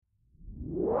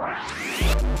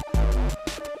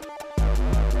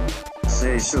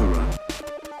Seishura,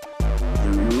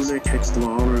 the Music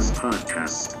Explorers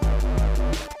Podcast.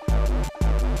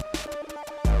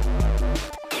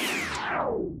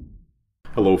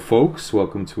 Hello folks,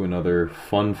 welcome to another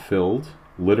fun-filled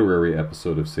literary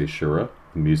episode of Seishura,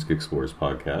 the Music Explorers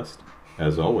Podcast.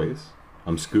 As always,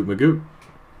 I'm Scoot Magoot.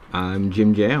 I'm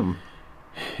Jim Jam.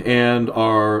 And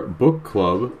our book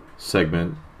club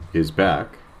segment is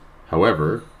back.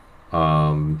 However,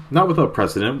 not without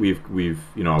precedent. We've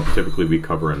typically we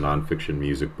cover a nonfiction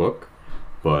music book,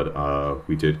 but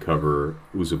we did cover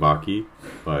Uzumaki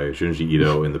by Junji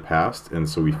Ito in the past, and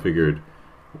so we figured,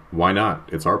 why not?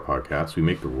 It's our podcast. We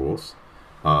make the rules.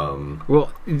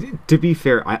 Well, to be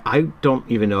fair, I don't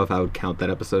even know if I would count that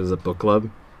episode as a book club.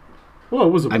 Well, it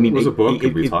was a book,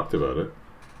 and we talked about it.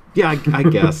 Yeah, I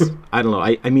guess. I don't know.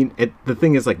 The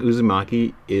thing is, like,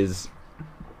 Uzumaki is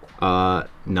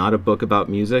not a book about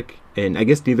music, and I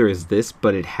guess neither is this,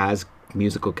 but it has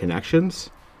musical connections,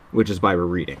 which is why we're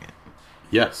reading it.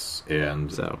 Yes,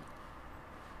 and so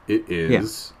it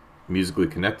is musically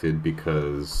connected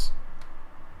because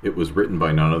it was written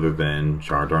by none other than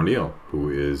Char Darnielle, who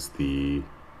is the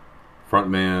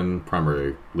frontman,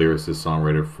 primary lyricist,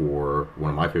 songwriter for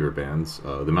one of my favorite bands,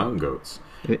 the Mountain Goats.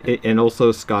 And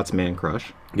also Scott's man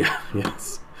crush. Yeah,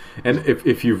 yes. And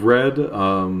if you've read,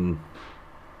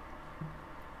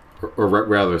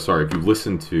 if you've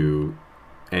listened to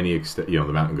any extent, the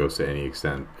Mountain Goats to any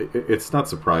extent, it's not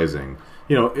surprising.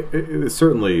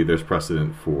 Certainly there's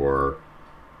precedent for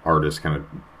artists kind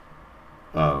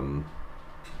of,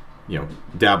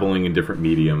 dabbling in different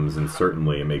mediums, and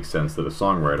certainly it makes sense that a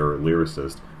songwriter or a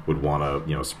lyricist would want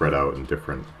to, spread out in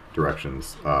different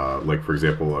directions. Like, for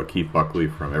example, Keith Buckley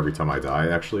from Every Time I Die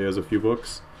actually has a few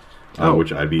books,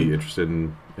 which I'd be interested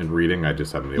in reading. I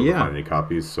just haven't been able to find any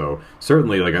copies. So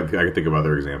certainly, like, I could think of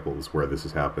other examples where this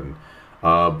has happened.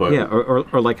 But yeah, or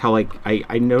like how, like,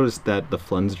 I noticed that the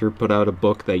Flenser put out a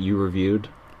book that you reviewed.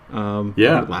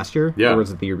 Last year. Yeah, or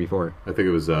was it the year before? I think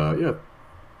it was. I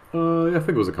think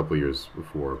it was a couple of years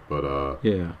before. But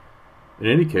yeah. In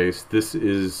any case, this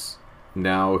is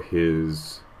now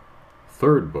his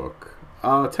third book.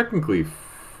 Technically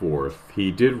fourth. He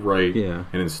did write an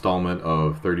installment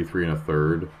of 33 and a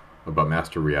Third about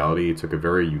Master Reality. He took a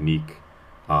very unique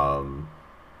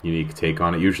take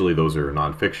on it. Usually those are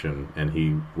nonfiction, and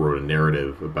he wrote a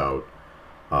narrative about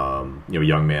a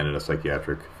young man in a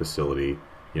psychiatric facility,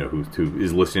 who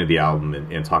is listening to the album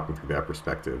and talking through that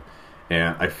perspective.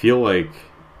 And I feel like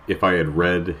if I had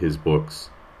read his books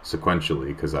sequentially,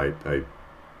 because I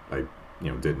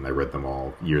didn't. I read them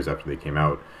all years after they came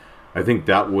out. I think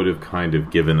that would have kind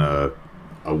of given a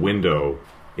window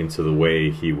into the way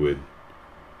he would.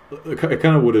 It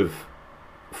kind of would have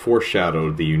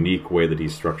foreshadowed the unique way that he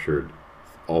structured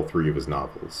all three of his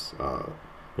novels. The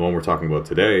one we're talking about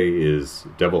today is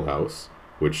Devil House,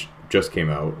 which just came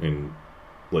out in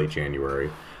late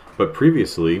January. But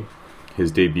previously,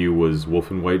 his debut was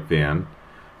Wolf in White Van,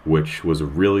 which was a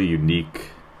really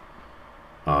unique.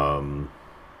 It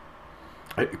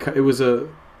was a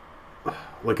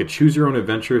choose your own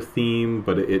adventure theme,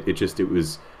 but it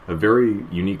was a very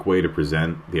unique way to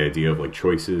present the idea of, like,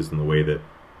 choices, and the way that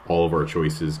all of our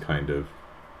choices kind of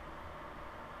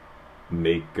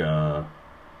make kind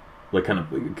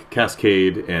of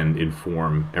cascade and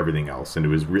inform everything else. And it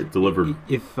was delivered.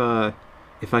 If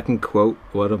I can quote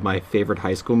one of my favorite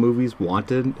high school movies,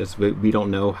 Wanted, we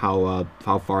don't know how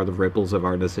far the ripples of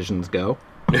our decisions go,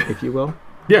 if you will.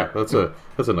 Yeah, that's a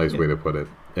nice way to put it.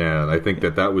 And I think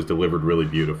that was delivered really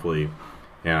beautifully.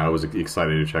 And I was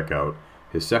excited to check out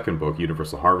his second book,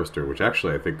 Universal Harvester, which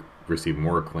actually I think received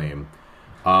more acclaim.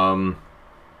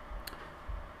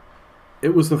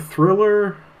 It was a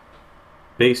thriller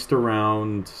based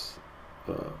around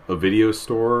a video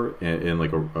store in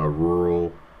like a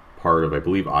rural part of, I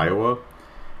believe, Iowa.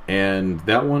 And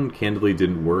that one candidly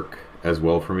didn't work as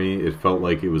well for me. It felt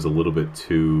like it was a little bit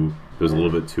too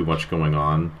much going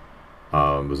on.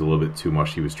 It was a little bit too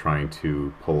much he was trying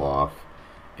to pull off.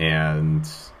 And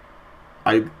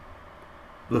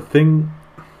the thing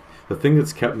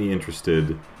that's kept me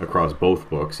interested across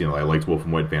both books, I liked Wolf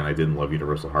and White Van, I didn't love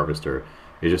Universal Harvester,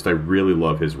 is just I really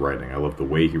love his writing. I love the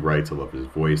way he writes, I love his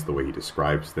voice, the way he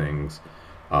describes things.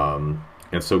 And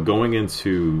so going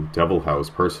into Devil House,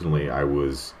 personally, I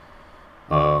was,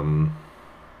 I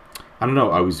don't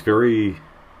know, I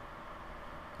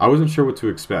wasn't sure what to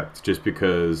expect, just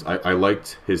because I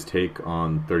liked his take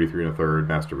on 33 and a Third,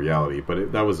 Master Reality,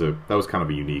 but that was kind of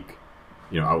a unique,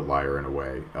 outlier in a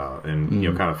way, and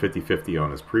kind of 50-50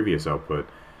 on his previous output.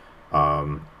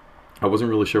 I wasn't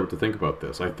really sure what to think about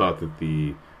this. I thought that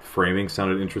the framing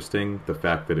sounded interesting. The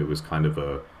fact that it was kind of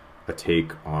a a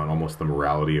take on almost the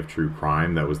morality of true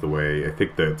crime. That was the way, I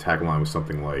think the tagline was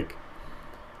something like,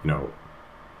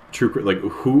 like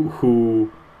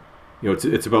who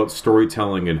it's about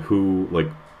storytelling and who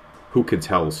can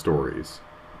tell stories.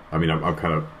 I mean, I'm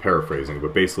kind of paraphrasing,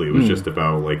 but basically it was just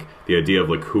about like the idea of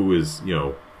like who is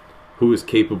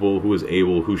capable, who is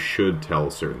able, who should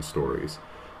tell certain stories.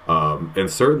 And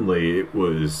certainly it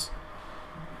was,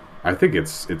 I think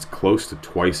it's close to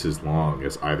twice as long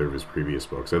as either of his previous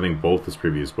books. I think both his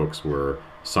previous books were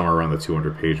somewhere around the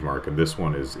 200-page mark, and this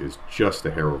one is just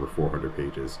a hair over 400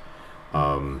 pages.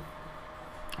 So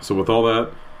with all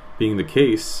that being the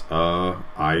case,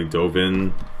 I dove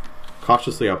in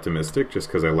cautiously optimistic just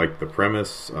because I liked the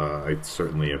premise. I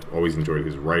certainly have always enjoyed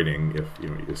his writing, if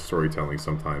his storytelling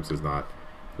sometimes has not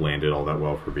landed all that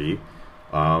well for me.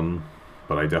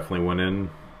 But I definitely went in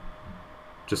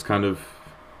just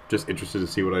interested to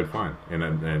see what I'd find,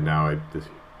 and now I just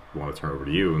want to turn over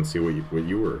to you and see what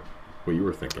you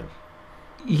were thinking.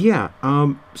 Yeah.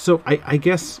 So I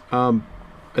guess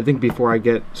I think before I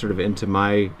get sort of into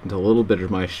a little bit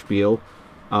of my spiel,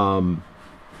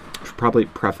 should probably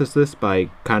preface this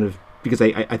by kind of, because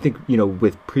I think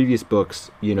with previous books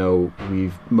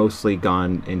we've mostly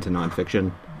gone into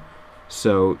nonfiction,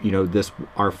 so this,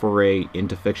 our foray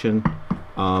into fiction,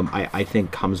 I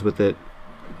think comes with it,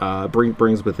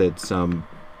 brings with it some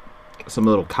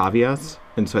little caveats,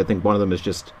 and so I think one of them is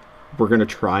just we're going to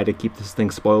try to keep this thing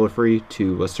spoiler free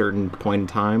to a certain point in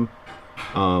time,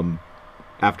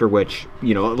 after which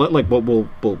like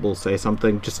we'll say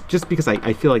something just because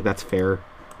I feel like that's fair.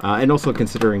 And also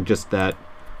considering just that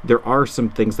there are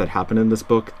some things that happen in this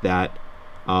book that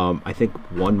I think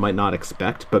one might not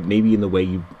expect, but maybe in the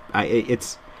way I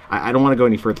don't want to go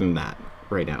any further than that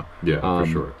right now. Yeah, for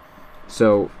sure.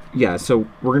 So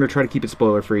we're going to try to keep it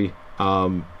spoiler free.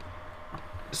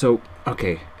 So,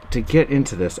 okay, to get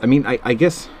into this, I mean, I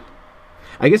guess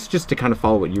just to kind of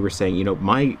follow what you were saying,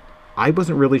 I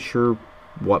wasn't really sure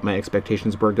what my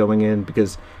expectations were going in,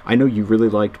 because I know you really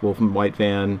liked Wolf and White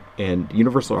Van, and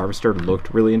Universal Harvester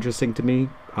looked really interesting to me,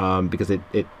 because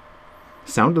it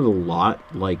sounded a lot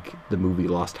like the movie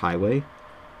Lost Highway,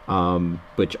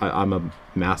 which I'm a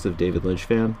massive David Lynch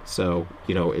fan, so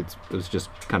it was just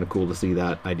kind of cool to see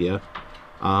that idea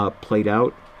played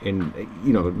out in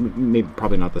maybe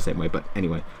probably not the same way, but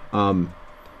anyway,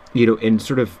 and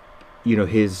sort of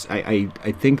his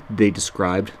I think they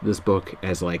described this book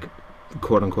as like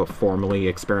quote unquote formally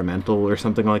experimental or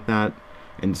something like that,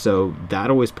 and so that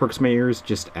always perks my ears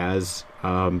just as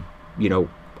a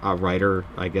writer.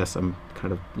 I guess I'm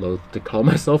kind of loath to call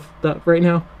myself that right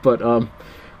now, but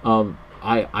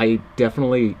I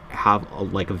definitely have a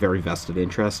very vested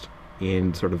interest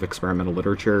in sort of experimental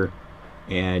literature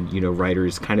and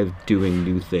writers kind of doing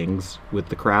new things with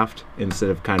the craft instead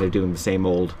of kind of doing the same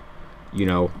old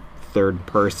third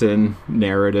person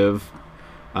narrative,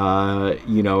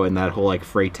 and that whole like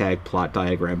Freytag plot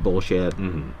diagram bullshit,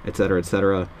 et cetera, et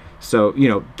cetera. So,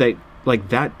 they like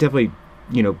that definitely,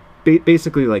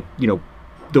 basically like,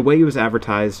 the way it was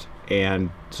advertised and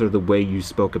sort of the way you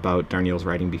spoke about Darnielle's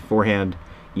writing beforehand,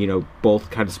 both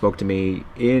kind of spoke to me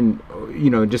in,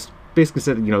 just basically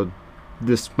said,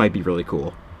 this might be really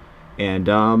cool. And,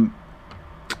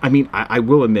 I mean, I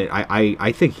will admit,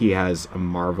 I think he has a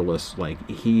marvelous, like,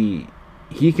 he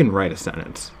can write a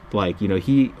sentence. Like,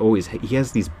 he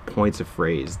has these points of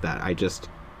phrase that I just,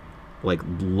 like,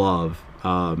 love.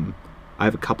 I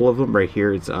have a couple of them right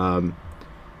here. It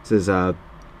says,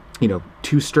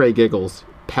 2 stray giggles,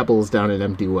 pebbles down an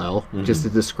empty well, just to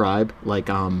describe, like,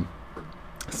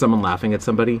 someone laughing at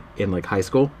somebody in, like, high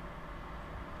school.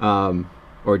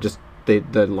 Or just the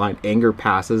line, anger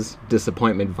passes,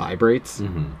 disappointment vibrates.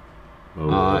 Oh,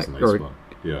 that was a nice one.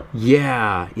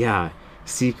 Yeah.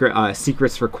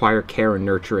 Secrets require care and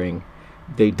nurturing.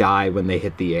 They die when they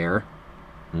hit the air.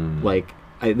 Like,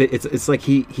 it's like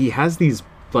he has these,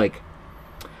 like,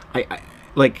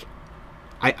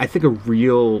 I think a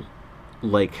real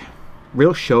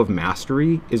show of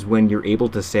mastery is when you're able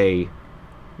to say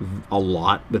a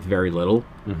lot with very little,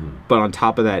 but on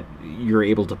top of that, you're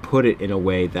able to put it in a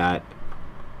way that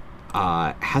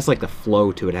has like the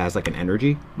flow to it, has like an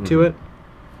energy to it,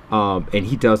 and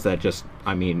he does that just,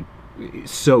 I mean,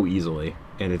 so easily,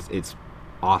 and it's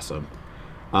awesome.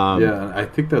 I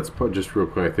think that's just real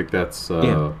quick. I think that's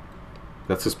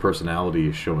his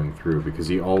personality showing through, because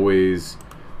he always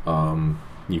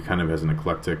he kind of has an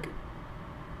eclectic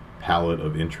palette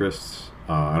of interests.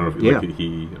 I don't know if I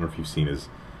don't know if you've seen his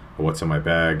What's in My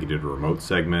Bag. He did a remote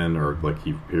segment, or like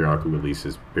he periodically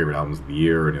releases favorite albums of the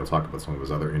year, and he'll talk about some of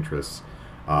his other interests.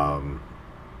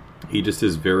 He just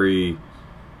is very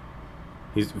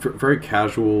he's very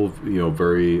casual,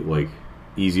 very like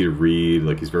easy to read.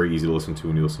 Like he's very easy to listen to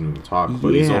when you listen to him talk.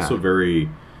 But he's also very,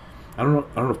 I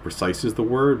don't know if precise is the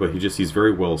word, but he's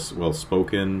very well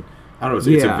spoken. I don't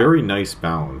know. It's a very nice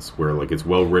balance where like it's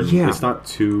well written. Yeah. It's not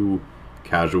too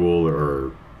casual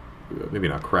or maybe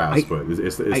not crass, but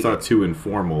it's not too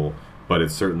informal. But it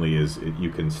certainly is. You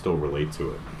can still relate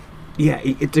to it. Yeah,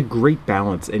 it's a great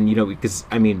balance, and because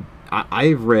I mean,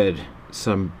 I've read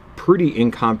some pretty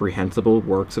incomprehensible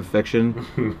works of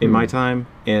fiction in my time,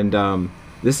 and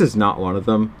this is not one of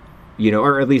them.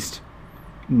 Or at least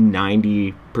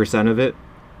 90% of it.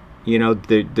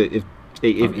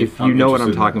 If you know what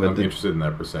I'm talking about, I'm interested in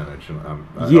that percentage. I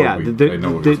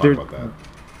know what you're talking about that.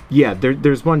 Yeah,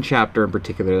 there's one chapter in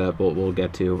particular that we'll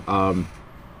get to.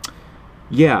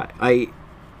 He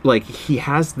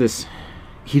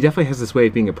definitely has this way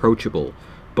of being approachable,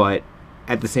 but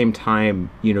at the same time,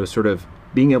 sort of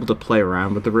being able to play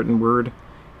around with the written word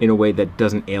in a way that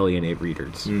doesn't alienate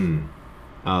readers. And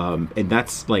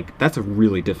that's a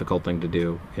really difficult thing to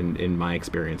do in my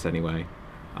experience anyway.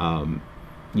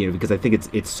 Because I think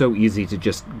it's so easy to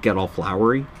just get all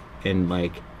flowery and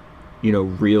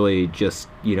really just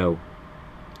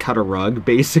cut a rug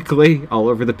basically all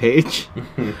over the page.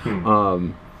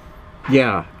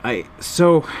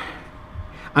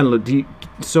 I don't know.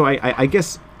 I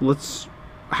guess let's.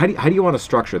 How do you want to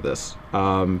structure this?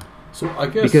 So I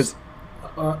guess because.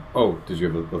 Did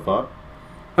you have a thought?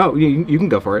 Oh, you can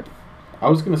go for it. I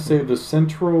was going to say the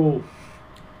central.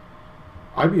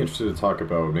 I'd be interested to talk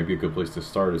about, maybe a good place to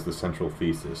start is the central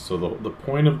thesis. So the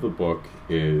point of the book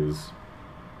is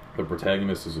the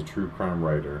protagonist is a true crime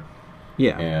writer.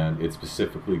 Yeah. And it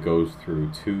specifically goes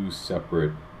through two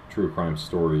separate true crime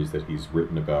stories that he's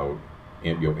written about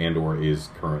and or is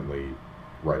currently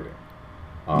writing.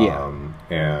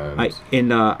 I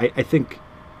think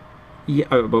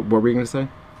what were we going to say?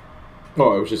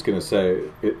 Oh, I was just going to say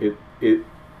it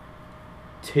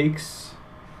takes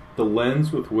the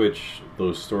lens with which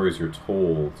those stories are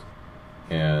told,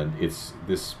 and it's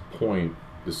this point,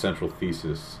 the central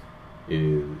thesis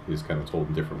is kind of told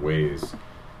in different ways.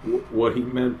 What he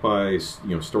meant by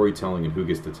storytelling and who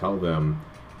gets to tell them,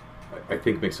 I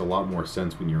think makes a lot more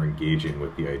sense when you're engaging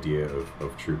with the idea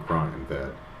of true crime.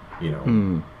 That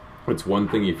it's one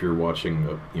thing if you're watching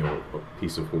a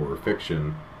piece of horror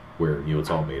fiction where it's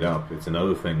all made up. It's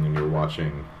another thing when you're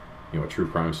watching a true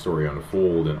crime story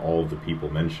unfold and all of the people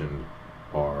mentioned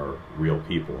are real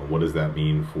people. And what does that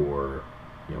mean for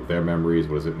their memories?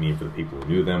 What does it mean for the people who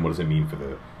knew them? What does it mean for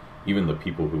even the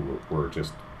people who were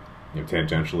just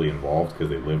tangentially involved because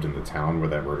they lived in the town where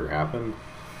that murder happened?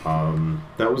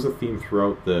 That was a theme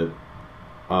throughout that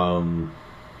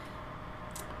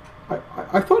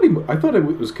I thought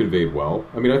it was conveyed well.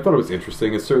 I mean, I thought it was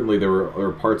interesting, and certainly there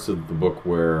were parts of the book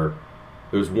where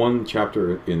there's one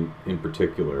chapter in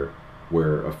particular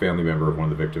where a family member of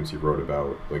one of the victims he wrote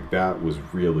about, that was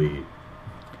really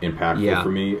impactful for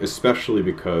me, especially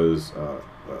because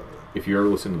if you ever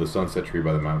listen to The Sunset Tree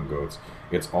by the Mountain Goats,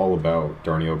 it's all about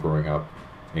Darnielle growing up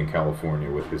in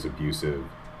California with his abusive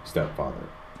stepfather.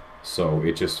 So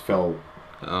it just felt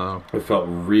it felt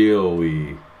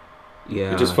really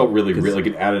it just felt really real.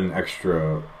 It added an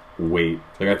extra weight.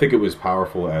 I think it was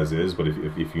powerful as is, but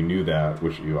if you knew that,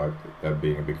 which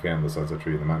being a big fan of The Sunset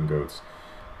Tree and the Mountain Goats,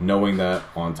 knowing that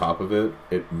on top of it,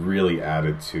 it really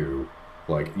added to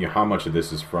how much of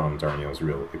this is from Darnielle's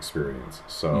real experience.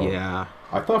 So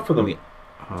I thought for the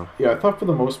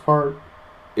most part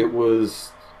it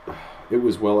was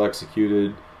well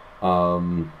executed.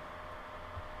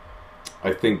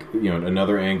 I think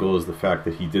another angle is the fact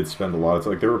that he did spend a lot of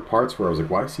time. There were parts where I was like,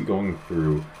 why is he going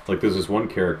through there's this one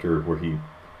character where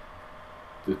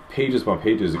the pages upon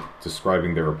pages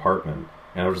describing their apartment,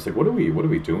 and I was just like, what are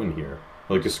we doing here?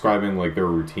 Describing their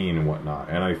routine and whatnot.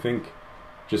 And I think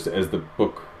just as the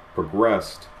book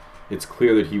progressed, it's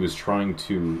clear that he was trying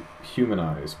to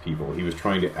humanize people. He was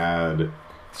trying to add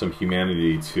some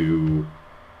humanity to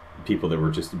people that were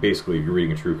just basically, if you're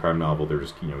reading a true crime novel, they're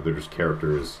just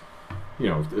characters.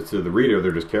 To the reader,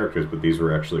 they're just characters, but these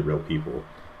were actually real people.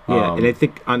 Yeah, and I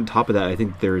think on top of that, I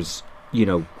think there's,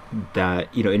 that,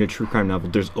 in a true crime novel,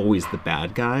 there's always the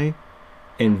bad guy,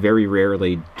 and very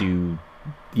rarely do,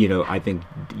 I think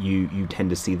you tend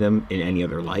to see them in any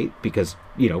other light because,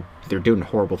 they're doing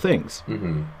horrible things.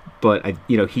 Mm-hmm. But,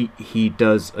 he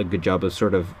does a good job of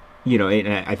sort of, and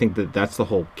I think that's the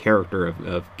whole character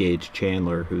of Gage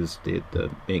Chandler, who's the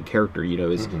main character,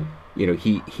 is... Mm-hmm.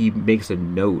 He makes a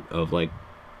note of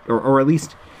or at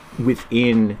least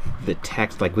within the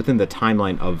text, within the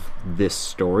timeline of this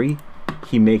story,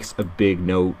 he makes a big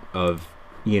note of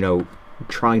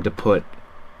trying to put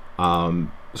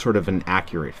sort of an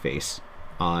accurate face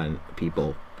on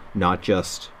people, not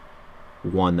just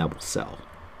one that will sell.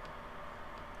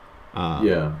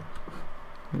 Yeah.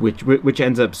 Which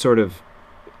ends up sort of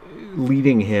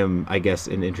leading him, I guess,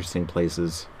 in interesting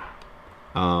places.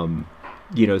 Sort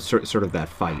of that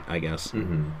fight, I guess.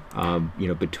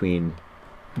 Between,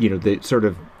 the sort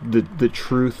of the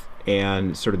truth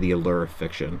and sort of the allure of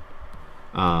fiction.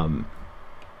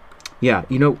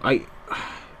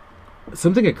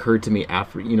 Something occurred to me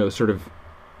after, sort of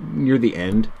near the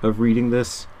end of reading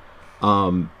this.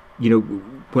 When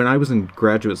I was in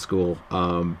graduate school,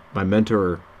 my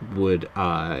mentor would,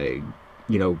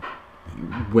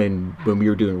 when we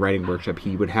were doing writing workshop,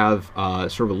 he would have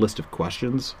sort of a list of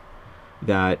questions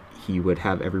that he would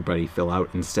have everybody fill out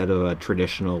instead of a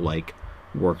traditional like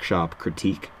workshop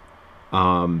critique,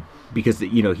 because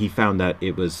he found that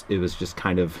it was just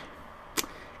kind of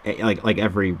like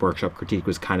every workshop critique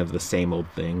was kind of the same old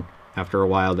thing after a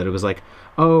while, that it was like,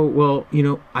 oh well,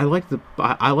 I like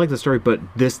the story, but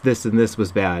this and this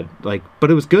was bad, like, but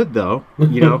it was good though.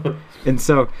 And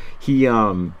so he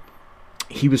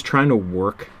was trying to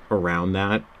work around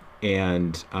that,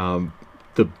 and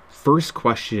the first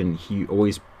question he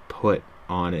always put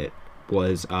on it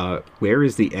was, where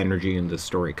is the energy in the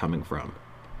story coming from?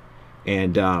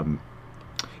 And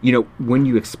when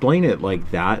you explain it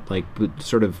like that, like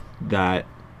sort of that,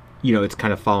 it's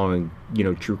kind of following,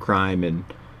 true crime, and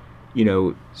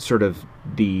sort of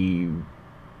the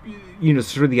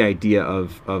idea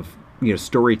of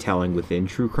storytelling within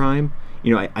true crime.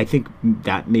 I think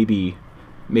that maybe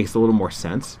makes a little more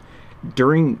sense.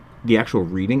 During the actual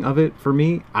reading of it, for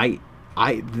me,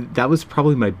 that was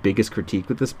probably my biggest critique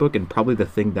with this book, and probably the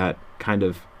thing that kind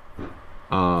of,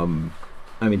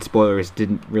 spoilers,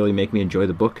 didn't really make me enjoy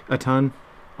the book a ton,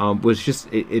 was just,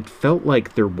 it felt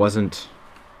like there wasn't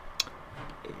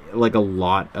like a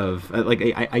lot of,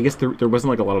 I guess there wasn't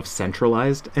like a lot of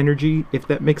centralized energy, if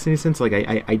that makes any sense. Like,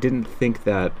 I didn't think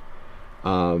that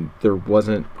there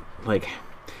wasn't, like,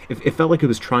 it felt like it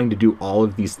was trying to do all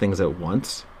of these things at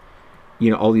once,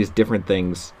 all these different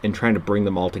things, and trying to bring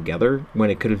them all together, when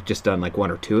it could have just done like one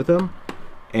or two of them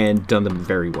and done them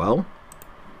very well.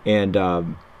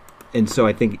 And so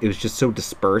I think it was just so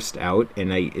dispersed out,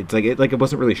 and it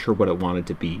wasn't really sure what it wanted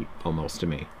to be, almost, to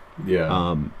me.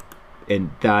 Yeah.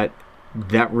 And that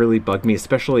really bugged me,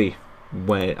 especially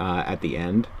when at the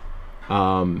end.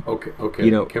 Okay.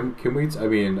 Can we? I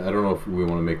mean, I don't know if we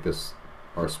want to make this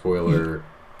our spoiler.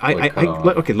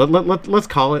 Let's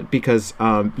call it, because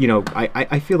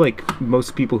I feel like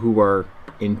most people who are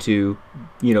into,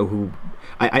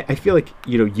 I feel like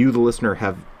you, the listener,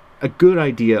 have a good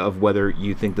idea of whether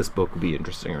you think this book will be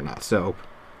interesting or not. So,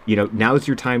 now's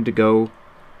your time to go,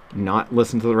 not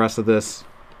listen to the rest of this,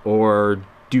 or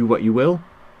do what you will.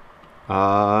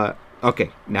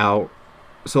 Okay, now,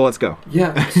 so let's go.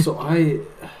 Yeah. So I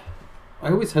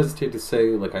always hesitate to say,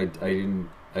 like, I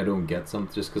don't get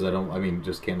something, just because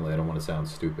just candidly, I don't want to sound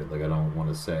stupid. Like, I don't want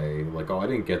to say, like, oh, I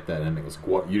didn't get that ending. It's like,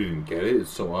 what, you didn't get it? It's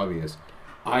so obvious.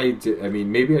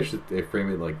 Maybe I should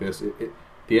frame it like this.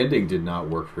 The ending did not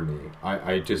work for me.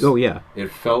 I just... Oh, yeah.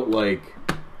 It felt like...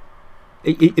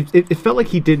 It felt like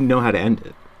he didn't know how to end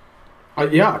it.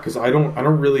 Yeah, because I don't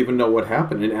really even know what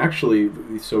happened. And actually,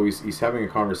 so he's having a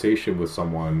conversation with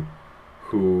someone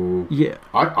who... Yeah.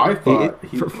 I thought...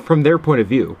 from their point of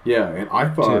view. Yeah, and I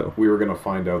thought we were going to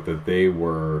find out that they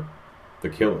were the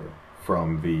killer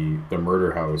from the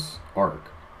Murder House arc.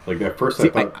 Like, at first I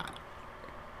thought...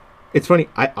 It's funny,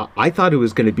 I thought it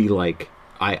was going to be like...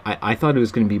 I thought it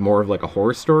was going to be more of like a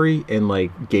horror story, and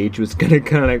like Gage was going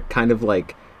to kind of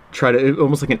like try to,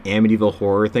 almost like an Amityville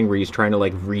horror thing, where he's trying to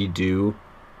like redo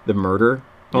the murder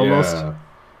almost. Yeah.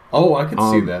 Oh, I could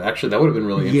see that. Actually, that would have been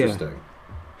really interesting.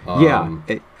 But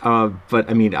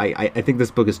I mean, I think this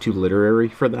book is too literary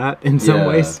for that in some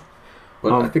ways.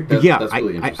 But I think that's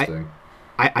really interesting.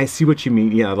 I see what you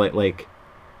mean. Yeah, like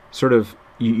sort of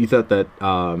you thought that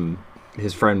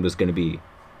his friend was going to be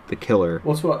the killer.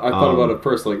 Well, that's what I thought about at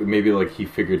first. Like, maybe like he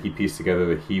pieced together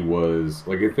that he was,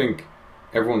 like, I think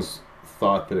everyone's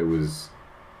thought that it was,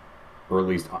 or at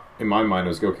least in my mind, it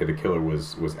was, okay, the killer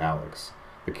was Alex.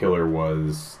 The killer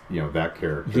was, that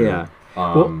character.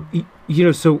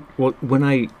 Yeah. So when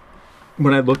I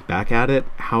look back at it,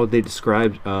 how they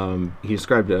described, he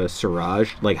described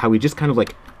Siraj, like how he just kind of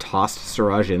like tossed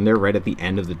Siraj in there right at the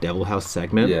end of the Devil House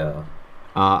segment. Yeah.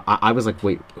 I was like,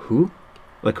 wait, who?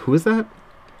 Like, who is that?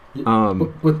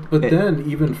 But then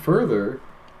even further,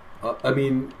 because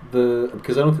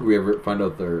I don't think we ever find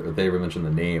out they ever mention the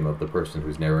name of the person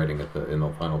who's narrating in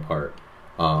the final part.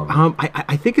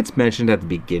 I think it's mentioned at the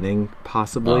beginning,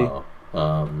 possibly.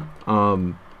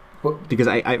 because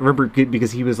I remember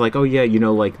because he was like, oh yeah,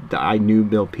 like I knew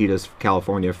Milpitas,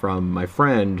 California from my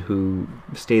friend who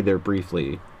stayed there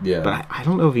briefly. Yeah. But I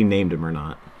don't know if he named him or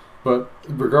not. But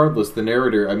regardless, the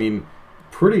narrator, I mean,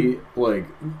 pretty, like,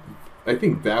 I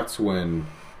think that's when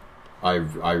I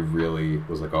really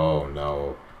was like, oh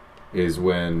no, is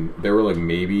when there were like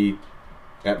maybe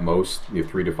at most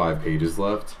 3 to 5 pages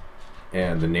left.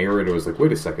 And the narrator was like,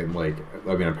 wait a second, like,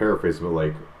 I mean, I'm paraphrasing, but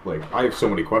like I have so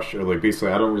many questions. Like,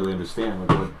 basically, I don't really understand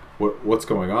what's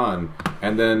going on.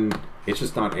 And then it's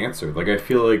just not answered. Like, I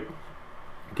feel like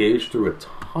Gage threw a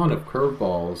ton of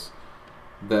curveballs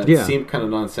that seemed kind of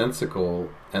nonsensical.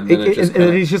 And then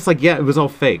and he's just like, yeah, it was all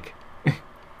fake.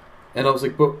 And I was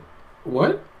like, but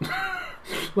what?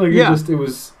 Like, it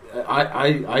was,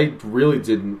 I really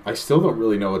didn't, I still don't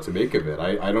really know what to make of it.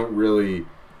 I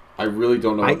really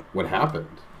don't know what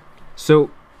happened. So,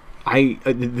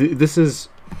 this is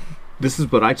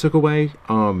what I took away.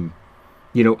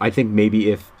 I think maybe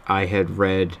if I had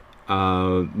read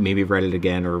it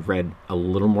again or read a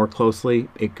little more closely,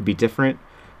 it could be different.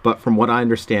 But from what I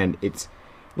understand, it's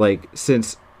like,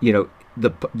 since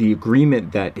the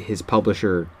agreement that his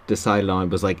publisher decided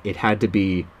on was like it had to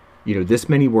be this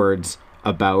many words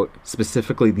about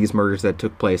specifically these murders that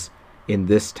took place in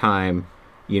this time,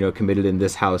 committed in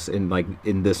this house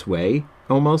in this way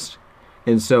almost.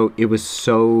 And so it was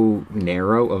so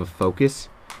narrow of a focus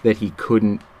that he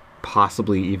couldn't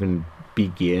possibly even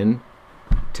begin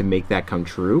to make that come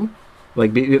true.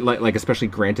 Like especially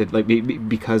granted, like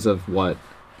because of what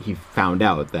he found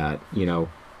out that,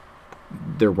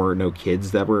 there were no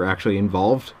kids that were actually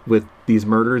involved with these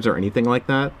murders or anything like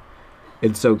that.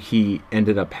 And so he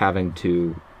ended up having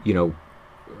to,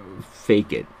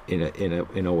 fake it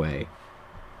in a way.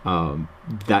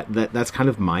 That's kind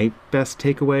of my best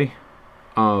takeaway.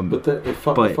 But it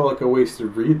felt like a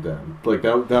wasted read then. Like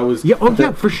that was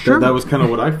for sure. That was kind of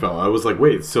what I felt. I was like,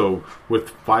 wait, so with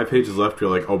 5 pages left, you're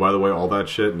like, oh, by the way, all that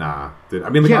shit, nah. I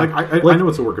mean, I know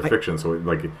it's a work of fiction, so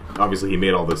like obviously he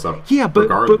made all this up. Yeah,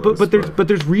 but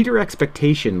there's reader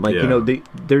expectation. Like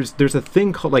there's a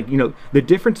thing called the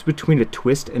difference between a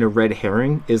twist and a red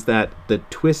herring is that the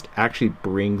twist actually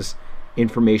brings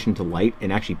information to light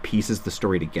and actually pieces the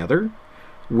story together,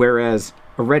 whereas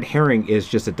a red herring is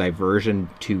just a diversion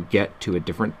to get to a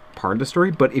different part of the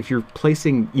story. But if you're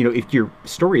placing, if your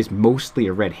story is mostly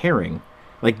a red herring,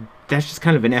 like that's just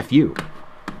kind of an FU,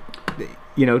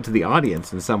 to the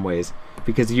audience in some ways,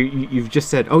 because you've just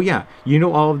said, oh yeah,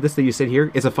 all of this that you said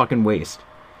here is a fucking waste.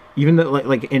 Even though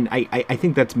and I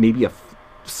think that's maybe a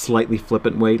slightly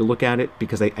flippant way to look at it,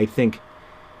 because I think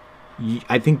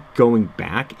going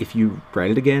back, if you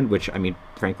read it again, which I mean,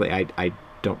 frankly, I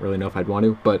don't really know if I'd want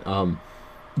to, but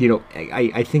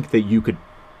I think that you could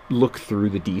look through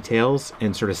the details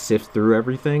and sort of sift through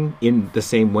everything in the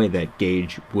same way that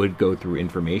Gage would go through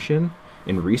information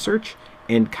and research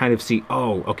and kind of see,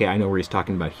 oh, okay, I know where he's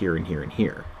talking about here and here and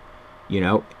here,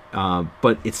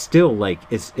 but it's still like,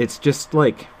 it's just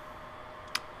like,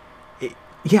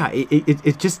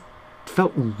 it just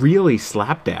felt really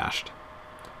slapdashed.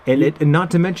 And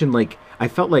not to mention, like, I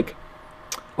felt like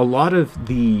a lot of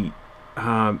the,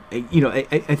 I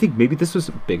think maybe this was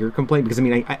a bigger complaint, because I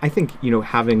mean, I think,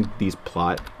 having these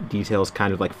plot details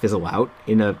kind of like fizzle out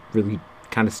in a really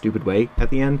kind of stupid way at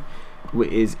the end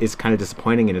is kind of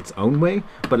disappointing in its own way.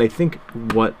 But I think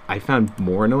what I found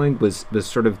more annoying was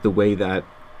sort of the way that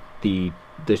the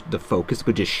focus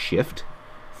would just shift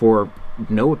for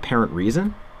no apparent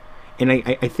reason. And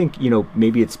I think,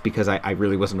 maybe it's because I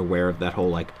really wasn't aware of that whole,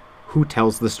 like, who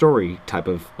tells the story type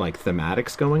of, like,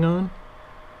 thematics going on.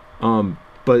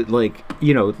 But, like,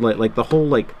 like the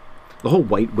whole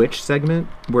White Witch segment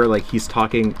where, like, he's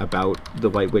talking about the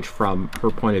White Witch from her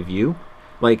point of view.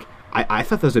 Like, I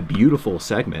thought that was a beautiful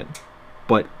segment,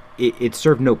 but it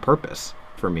served no purpose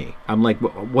for me. I'm like,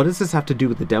 what does this have to do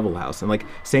with the Devil House? And, like,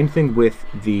 same thing with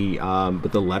the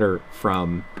letter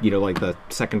from, like, the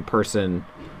second person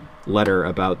letter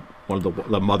about one of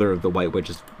the mother of the White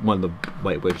Witch's, one of the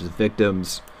White Witch's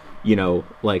victims,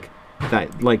 like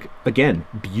that, like, again,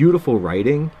 beautiful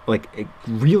writing, like,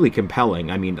 really compelling.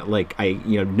 I mean, like,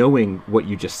 knowing what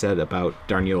you just said about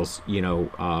Darnielle's,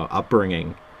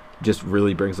 upbringing just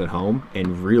really brings it home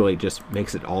and really just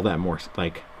makes it all that more,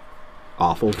 like,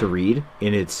 awful to read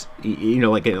in its,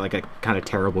 like a kind of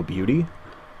terrible beauty.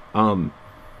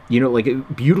 Like a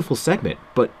beautiful segment,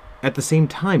 but at the same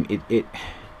time,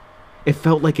 it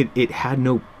felt like it had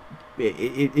no,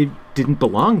 it didn't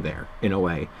belong there in a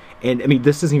way. And I mean,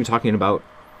 this isn't even talking about,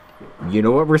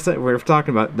 what we're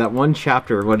talking about, that one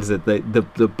chapter. What is it?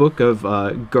 The book of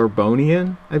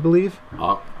Garbonian, I believe.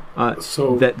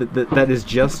 So that is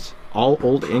just all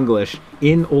Old English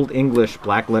in Old English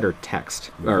black letter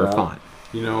text or That- font.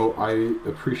 You know, I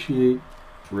appreciate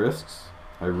risks.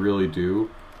 I really do.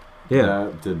 Yeah.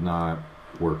 That did not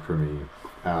work for me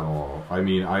at all. I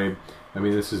mean,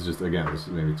 this is just, again,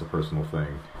 maybe it's a personal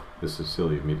thing. This is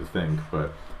silly of me to think,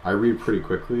 but I read pretty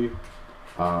quickly.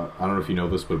 I don't know if you know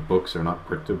this, but books are not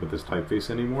printed with this typeface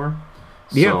anymore.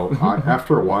 Yeah. So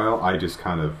after a while, I just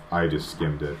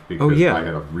skimmed it because yeah. I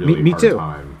had a really Me hard too.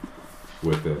 time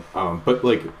with it. But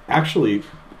like, actually,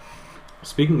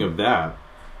 speaking of that,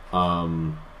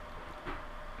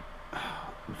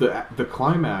 the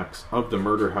climax of the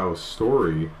Murder House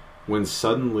story, when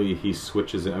suddenly he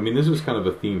switches it. I mean, this was kind of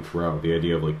a theme throughout, the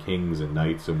idea of like kings and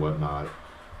knights and whatnot.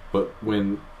 But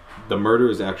when the murder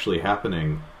is actually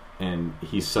happening and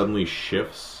he suddenly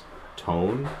shifts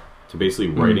tone to basically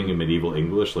writing in medieval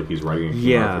English, like he's writing a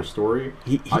King Arthur story.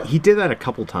 He did that a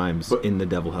couple times in the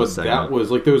Devil House But segment. that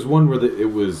was like, there was one where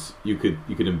it was, you could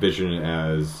envision it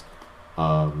as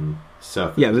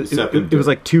Seth. Yeah, Seth it was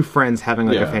like two friends having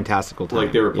like a Yeah. fantastical time.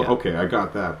 like they were Yeah. okay, I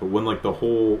got that. But when like the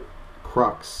whole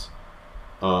crux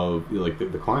of like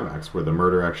the climax where the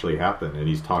murder actually happened and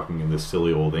he's talking in this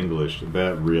silly old English,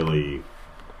 that really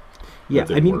Yeah,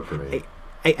 that I didn't mean, work for me.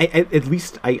 I at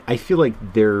least I feel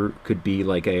like there could be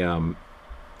like a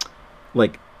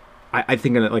like I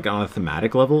think on a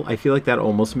thematic level, I feel like that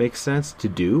almost makes sense to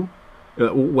do.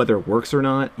 Whether it works or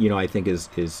not, I think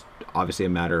is obviously a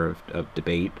matter of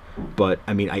debate. But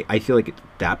I mean, I feel like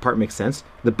that part makes sense.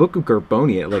 The Book of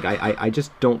Garbonia, like I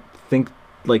just don't think,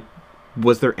 like,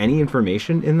 was there any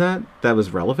information in that was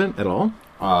relevant at all?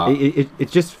 It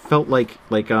just felt like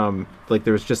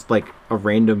there was just like a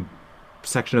random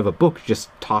section of a book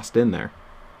just tossed in there.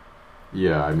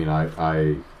 Yeah, I mean,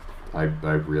 I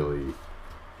really,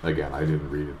 again, I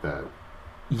didn't read it that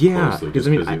Yeah, closely, because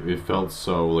just I mean, it felt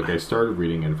so, like, I started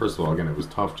reading, and first of all, again, it was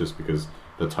tough just because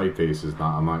the typeface is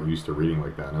not, I'm not used to reading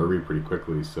like that, and I read pretty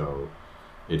quickly, so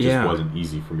it just wasn't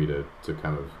easy for me to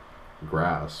kind of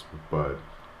grasp, but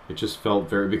it just felt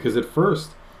very, because at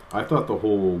first, I thought the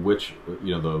whole witch,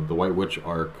 the White Witch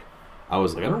arc, I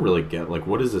was like, I don't really get, like,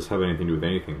 what does this have anything to do with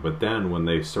anything? But then when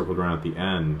they circled around at the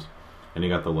end, and he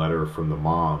got the letter from the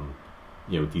mom,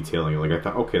 detailing it, like, I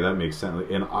thought, okay, that makes sense.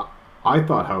 And I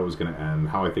thought how it was going to end,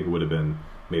 how I think it would have been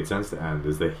made sense to end,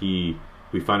 is that we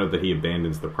find out that he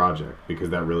abandons the project, because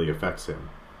that really affects him.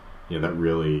 That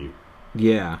really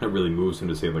moves him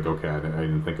to say, like, okay, I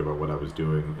didn't think about what I was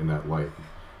doing in that light.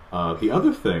 The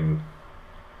other thing,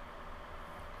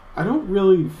 I don't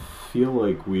really feel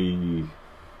like he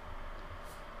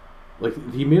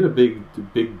made a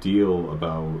big deal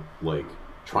about, like,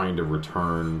 trying to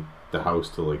return the house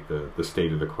to, like, the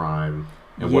state of the crime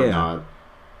and whatnot.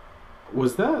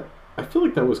 Was that? I feel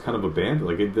like that was kind of abandoned.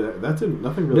 Like, that's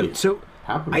nothing really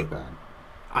happened with that.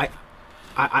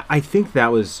 I think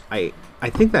that was I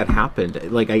think that happened.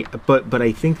 But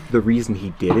I think the reason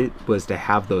he did it was to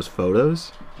have those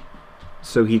photos,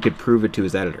 so he could prove it to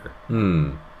his editor.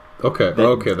 Okay.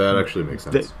 That actually makes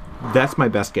sense. That's my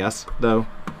best guess, though,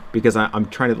 because I'm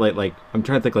trying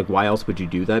to think, like, why else would you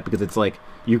do that? Because it's like,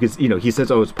 you could, he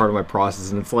says, oh, it's part of my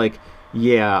process, and it's like,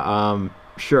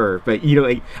 sure, but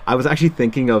I was actually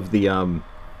thinking of the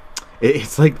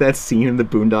it's like that scene in the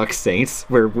Boondock Saints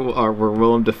where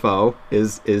Willem Dafoe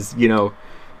is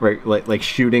right, like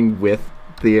shooting with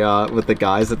the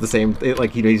guys at the same, like,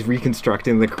 he's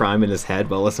reconstructing the crime in his head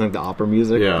while listening to opera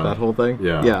music. Yeah. That whole thing.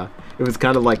 Yeah. It was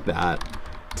kind of like that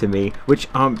to me, which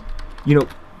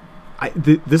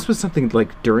this was something,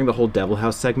 like, during the whole Devil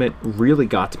House segment really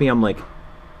got to me. I'm like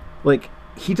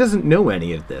he doesn't know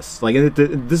any of this. Like,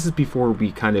 this is before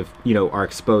we kind of are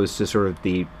exposed to sort of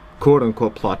the quote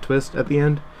unquote plot twist at the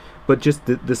end, but just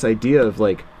this idea of,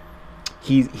 like,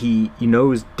 he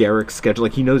knows Derek's schedule,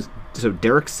 like, he knows, so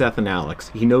Derek, Seth, and Alex,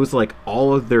 he knows, like,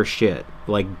 all of their shit,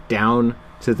 like, down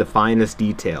to the finest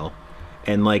detail,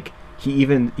 and, like, he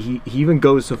even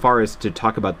goes so far as to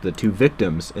talk about the two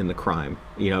victims in the crime,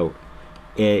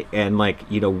 and like,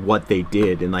 what they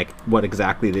did, and, like, what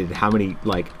exactly they did, how many,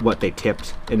 like, what they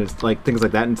tipped, and it's like things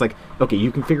like that. And it's like, okay,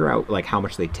 you can figure out, like, how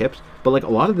much they tipped, but, like, a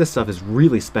lot of this stuff is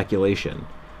really speculation,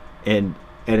 and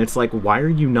it's like, why are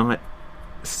you not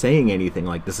saying anything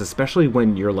like this, especially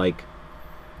when you're, like,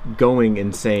 going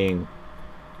and saying,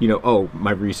 oh,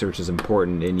 my research is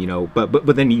important, and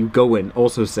but then you go and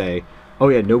also say, oh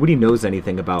yeah, nobody knows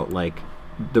anything about, like,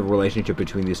 the relationship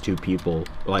between these two people,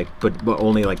 like, but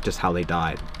only, like, just how they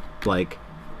died, like,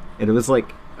 and it was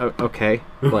like, okay,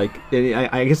 like,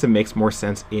 I guess it makes more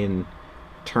sense in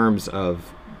terms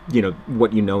of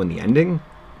what in the ending,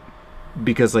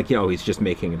 because, like, he's just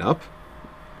making it up,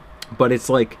 but it's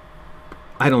like,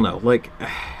 I don't know, like,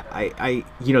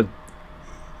 you know,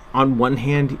 on one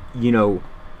hand, you know,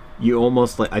 you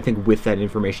almost like, I think with that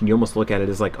information, you almost look at it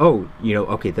as like, oh, you know,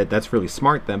 okay, that's really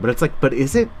smart then. But it's like, but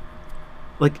is it?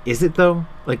 Like, is it though?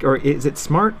 Like, or is it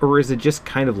smart, or is it just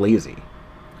kind of lazy?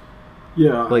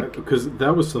 Yeah, like, because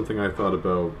that was something I thought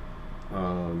about.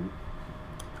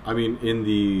 I mean, in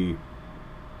the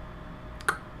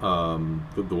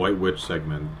White Witch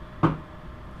segment,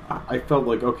 I felt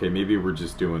like, okay, maybe we're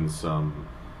just doing some,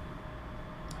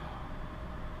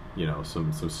 you know,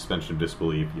 some suspension of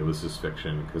disbelief. You know, this is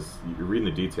fiction, because you're reading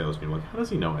the details and you're like, how does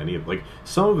he know any of, like,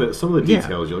 some of the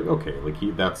details, you're like, okay, like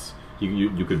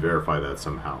you could verify that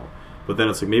somehow. But then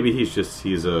it's like, maybe he's a,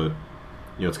 you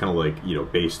know, it's kind of like, you know,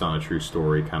 based on a true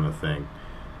story kind of thing.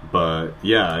 But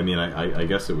yeah, I mean, I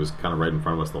guess it was kind of right in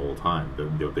front of us the whole time.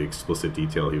 The explicit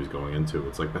detail he was going into.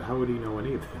 It's like, but how would he know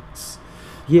any of this?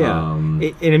 Yeah,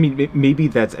 and I mean, maybe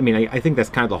that's. I mean, I think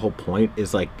that's kind of the whole point.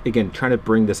 Is like, again, trying to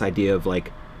bring this idea of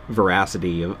like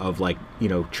veracity of like, you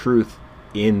know, truth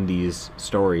in these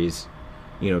stories,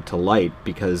 you know, to light,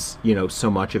 because, you know,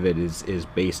 so much of it is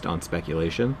based on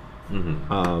speculation.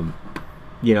 Mm-hmm.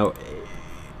 You know,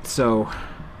 so,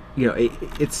 you know,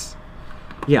 it's.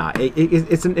 Yeah,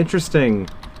 it's an interesting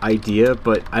idea,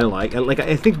 but I like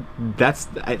I think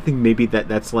maybe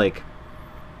that's like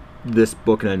this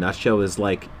book in a nutshell is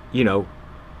like, you know,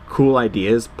 cool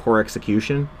ideas, poor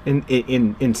execution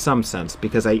in some sense,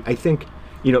 because I think,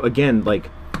 you know, again,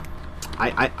 like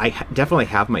I definitely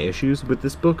have my issues with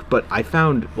this book, but I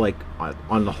found, like,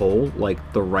 on the whole,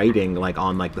 like, the writing, like,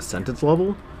 on like the sentence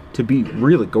level to be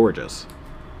really gorgeous.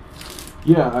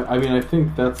 Yeah, I mean, I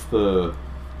think that's the.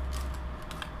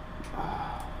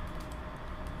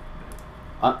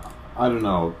 I don't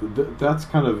know. That's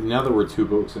kind of, now that we're 2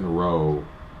 books in a row,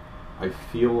 I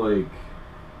feel like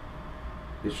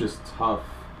it's just tough.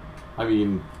 I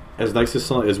mean, as nice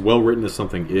as well written as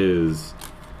something is,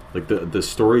 like the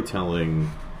storytelling.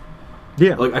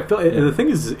 Yeah. Like, I feel, and the thing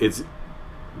is, it's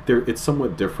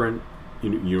somewhat different.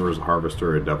 Universal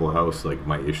Harvester or Devil House, like,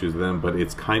 my issues with them, but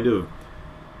it's kind of,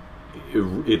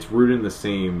 it's rooted in the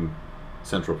same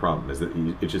central problem, is that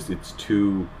it's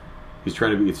too. He's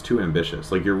trying to be. It's too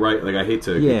ambitious. Like, you're right. Like, I hate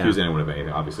to accuse anyone of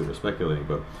anything. Obviously, we're speculating,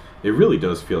 but it really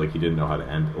does feel like he didn't know how to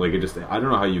end. Like, it just. I don't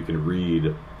know how you can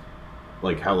read,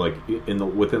 like, how, like,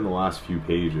 within the last few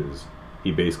pages,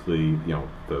 he basically, you know,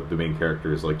 the main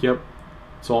character is like, yep,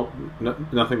 it's all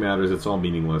nothing matters. It's all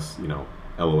meaningless. You know,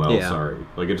 LOL. Yeah. Sorry.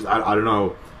 Like, it just. I don't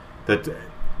know.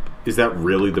 Is that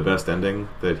really the best ending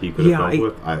that he could have come up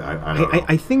with? I don't know.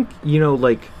 I think, you know,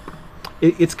 like,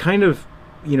 it's kind of.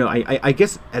 You know, I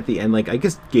guess at the end, like, I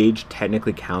guess Gage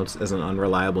technically counts as an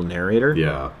unreliable narrator.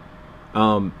 Yeah.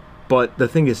 But the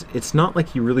thing is, it's not like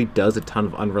he really does a ton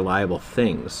of unreliable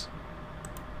things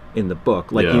in the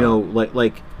book. Like, you know,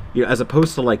 like you know, as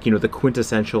opposed to, like, you know, the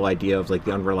quintessential idea of, like,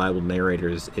 the unreliable narrator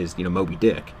is, you know, Moby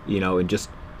Dick. You know, and just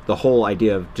the whole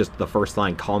idea of just the first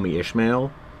line, "Call me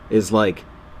Ishmael," is like,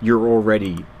 you're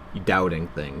already doubting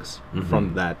things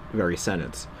from that very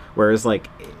sentence. Whereas, like,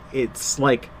 it's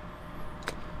like,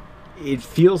 it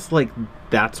feels like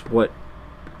that's what,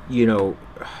 you know,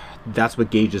 that's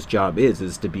what Gage's job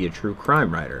is to be a true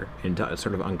crime writer and to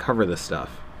sort of uncover this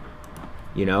stuff,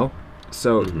 you know?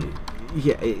 So,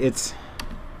 yeah, it's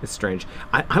strange.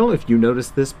 I don't know if you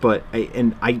noticed this, but I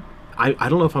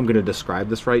don't know if I'm going to describe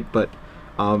this right, but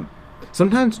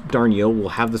sometimes Darnielle will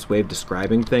have this way of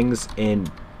describing things,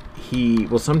 and he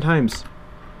will sometimes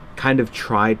kind of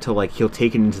try to, like, he'll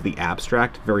take it into the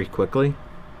abstract very quickly.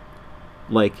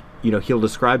 Like, you know, he'll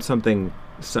describe something,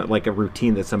 like a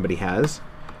routine that somebody has,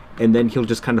 and then he'll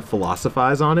just kind of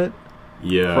philosophize on it.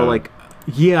 Yeah. For, like,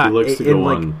 yeah. He likes to go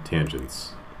on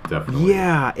tangents, definitely.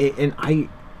 Yeah, and I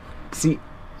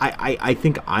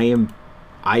think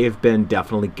I have been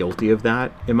definitely guilty of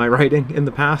that in my writing in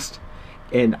the past,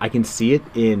 and I can see it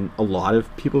in a lot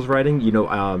of people's writing. You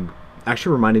know,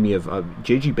 actually reminded me of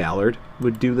J.G. Ballard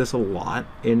would do this a lot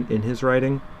in his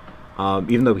writing,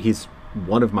 even though he's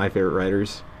one of my favorite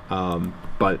writers.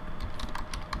 But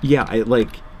yeah,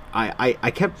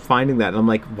 I kept finding that, and I'm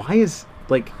like, why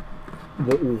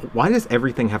does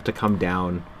everything have to come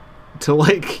down to,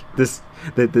 like, this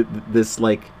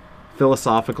like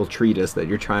philosophical treatise that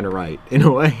you're trying to write, in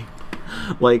a way?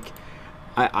 Like,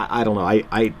 I don't know,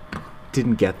 I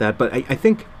didn't get that, but I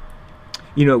think,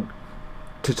 you know,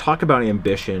 to talk about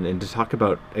ambition and to talk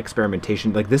about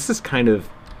experimentation, like, this is kind of,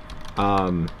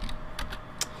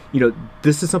 you know,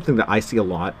 this is something that I see a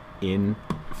lot in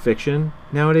fiction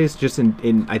nowadays, just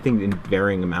in I think in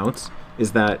varying amounts,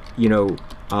 is that, you know,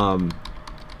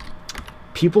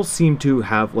 people seem to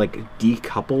have, like,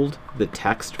 decoupled the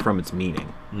text from its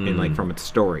meaning and, like, from its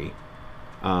story.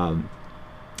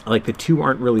 like the two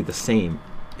aren't really the same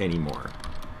anymore.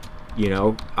 You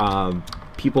know,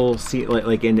 people see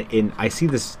like in I see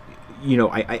this. You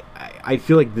know, I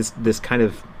feel like this kind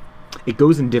of, it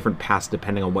goes in different paths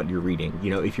depending on what you're reading. You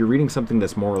know, if you're reading something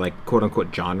that's more like quote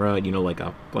unquote genre, you know, like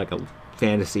a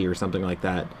fantasy or something like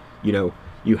that, you know,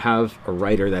 you have a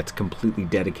writer that's completely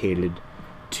dedicated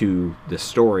to the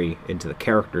story and to the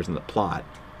characters and the plot.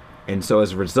 And so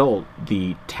as a result,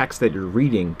 the text that you're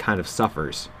reading kind of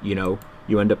suffers. You know,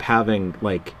 you end up having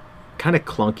like kind of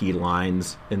clunky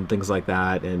lines and things like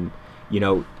that, and you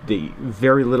know, the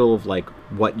very little of like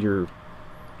what I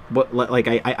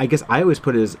guess I always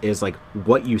put it as like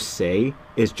what you say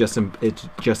is it's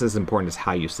just as important as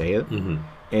how you say it. Mm-hmm.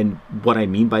 And what I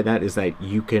mean by that is that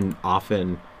you can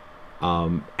often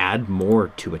add more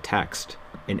to a text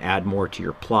and add more to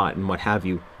your plot and what have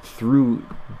you through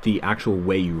the actual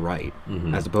way you write,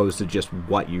 Mm-hmm. as opposed to just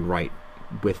what you write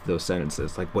with those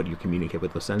sentences, like what you communicate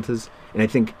with those sentences. And I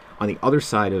think on the other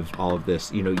side of all of this,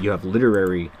 you know, you have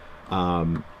literary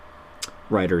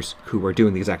writers who are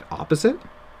doing the exact opposite,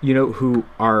 you know, who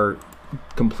are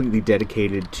completely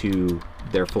dedicated to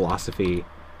their philosophy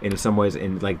in some ways,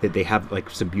 and like that they have like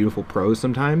some beautiful prose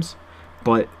sometimes,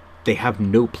 but they have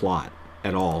no plot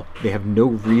at all. They have no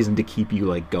reason to keep you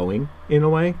like going in a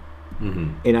way.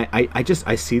 Mm-hmm. And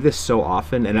I see this so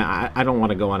often, and I don't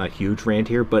want to go on a huge rant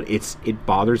here, but it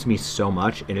bothers me so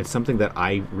much, and it's something that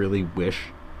I really wish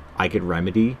I could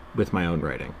remedy with my own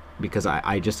writing, because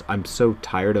I'm so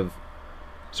tired of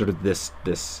sort of this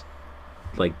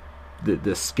like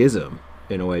the schism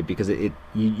in a way, because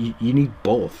you need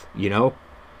both, you know,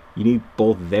 you need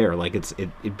both there. Like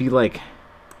it'd be like,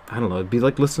 I don't know, it'd be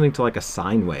like listening to like a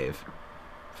sine wave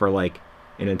for like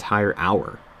an entire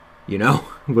hour, you know,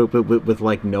 with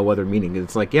like no other meaning.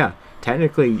 It's like, yeah,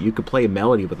 technically you could play a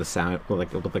melody with a sound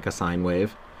with like a sine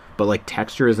wave, but like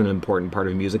texture is an important part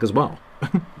of music as well.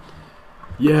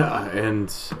 Yeah,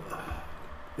 and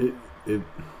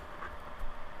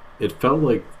it felt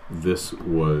like this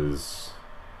was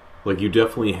like, you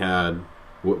definitely had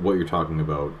what you're talking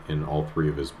about in all three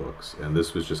of his books, and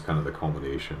this was just kind of the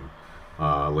culmination.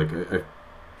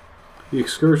 The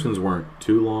excursions weren't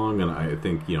too long, and I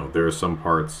think, you know, there are some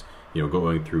parts, you know,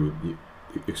 going through,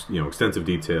 you know, extensive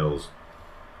details,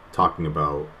 talking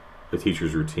about the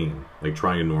teacher's routine, like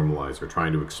trying to normalize or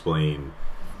trying to explain,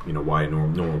 you know, why a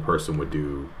normal person would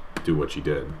do what she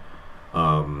did.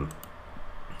 But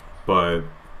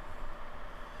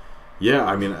yeah,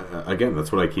 I mean, again,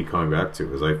 that's what I keep coming back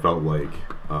to, is I felt like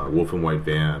Wolf and White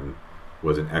Van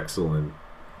was an excellent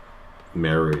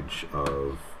marriage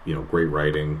of, you know, great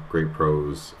writing, great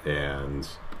prose, and,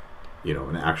 you know,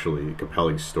 an actually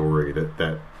compelling story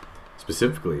that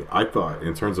specifically, I thought,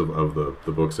 in terms of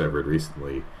the books I've read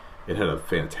recently, it had a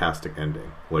fantastic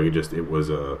ending. Like, it was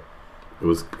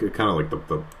kind of like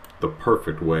the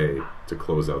perfect way to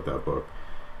close out that book.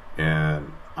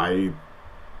 And I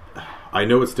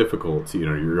know it's difficult to, you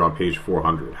know, you're on page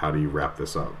 400, how do you wrap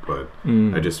this up? But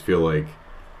I just feel like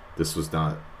this was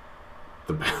not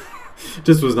the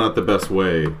best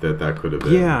way that could have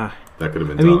been. Yeah, that could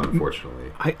have been done,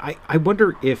 unfortunately. I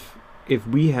wonder if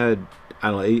we had,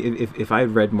 I don't know, if I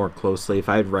had read more closely, if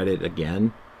I had read it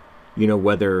again, you know,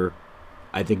 whether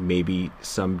I think maybe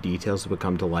some details would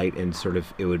come to light and sort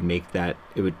of it would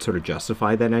sort of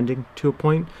justify that ending to a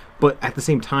point. But at the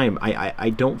same time, I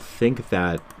don't think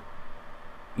that,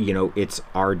 you know, it's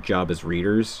our job as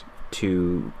readers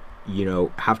to, you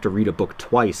know, have to read a book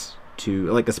twice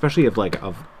to, like, especially of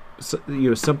you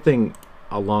know, something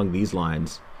along these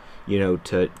lines, you know,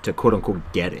 to quote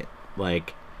unquote get it.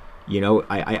 Like, you know,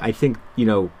 I think, you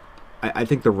know, I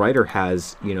think the writer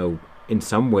has, you know, in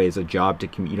some ways a job to,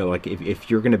 you know, like if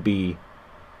you're going to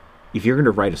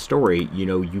write a story, you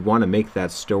know, you want to make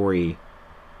that story,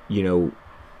 you know,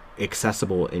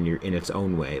 accessible in its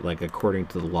own way, like according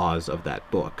to the laws of that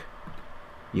book,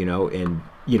 you know. And,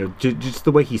 you know, just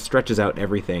the way he stretches out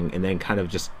everything and then kind of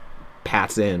just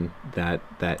pats in that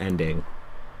ending,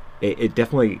 it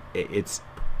definitely, it's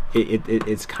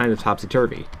kind of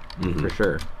topsy-turvy, for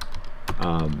sure.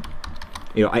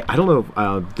 You know, I don't know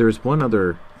if there's one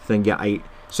other thing. Yeah,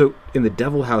 so in the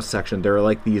Devil House section, there are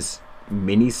like these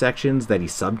mini sections that he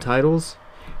subtitles.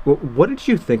 What did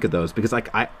you think of those? Because like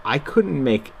I couldn't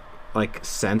make like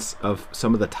sense of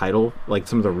some of the title, like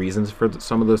some of the reasons for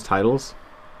some of those titles,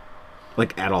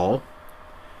 like at all.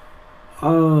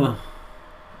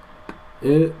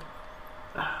 In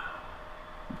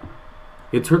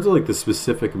terms of like the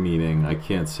specific meaning, I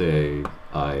can't say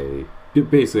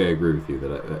basically I agree with you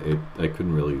that I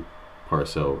couldn't really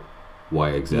parse out why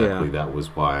exactly that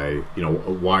was why, you know,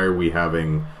 why are we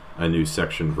having a new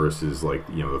section versus like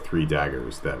the 3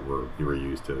 daggers that were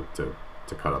used to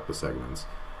cut up the segments.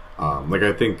 Like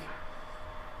I think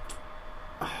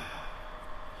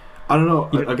I don't know.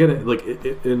 Again, like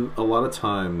in a lot of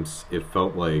times it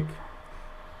felt like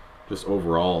just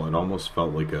overall it almost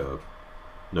felt like a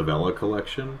novella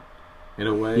collection in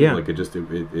a way. Yeah. Like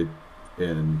it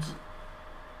and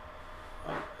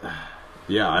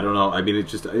yeah, I don't know. I mean, it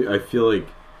just I feel like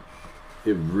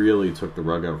it really took the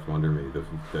rug out from under me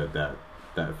that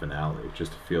finale.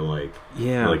 Just to feel like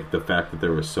like the fact that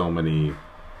there were so many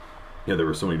there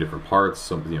were so many different parts.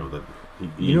 That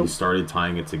he started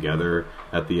tying it together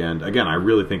at the end. Again, I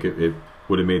really think it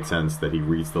would have made sense that he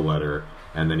reads the letter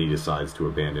and then he decides to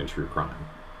abandon true crime.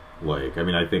 Like, I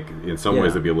mean, I think in some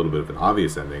ways it'd be a little bit of an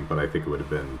obvious ending, but I think it would have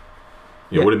been.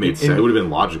 It would have made sense. It would have been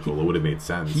logical. It would have made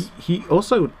sense. He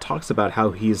also talks about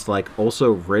how he's like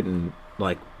also written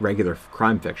like regular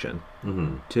crime fiction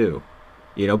too,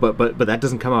 but that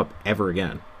doesn't come up ever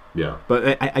again. Yeah.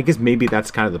 But I guess maybe that's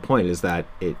kind of the point, is that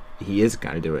he is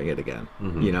kind of doing it again.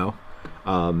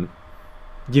 I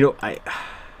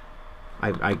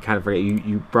kind of forget.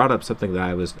 You brought up something that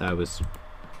I was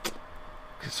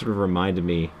sort of reminded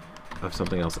me of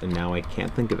something else, and now I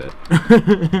can't think of it.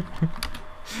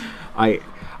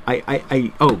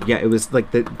 Oh yeah, it was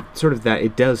like the sort of that.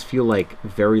 It does feel like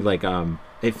very like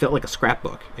it felt like a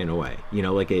scrapbook in a way.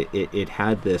 Like it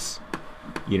had this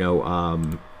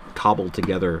cobbled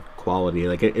together quality.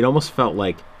 Like it almost felt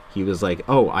like he was like,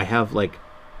 oh, I have like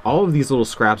all of these little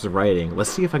scraps of writing. Let's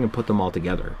see if I can put them all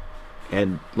together.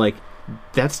 And like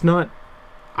that's not.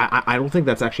 I don't think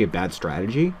that's actually a bad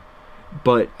strategy,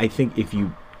 but I think if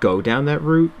you go down that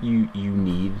route, you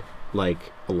need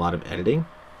like a lot of editing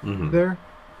there.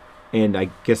 And I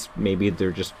guess maybe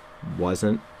there just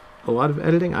wasn't a lot of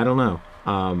editing. I don't know.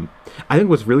 I think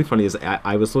what's really funny is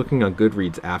I was looking on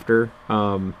Goodreads after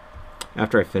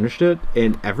I finished it,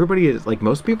 and everybody is like,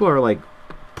 most people are like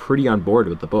pretty on board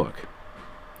with the book.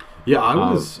 Yeah, I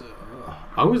was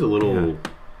a little. Yeah.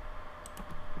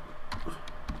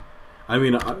 I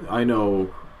mean, I know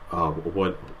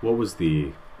what was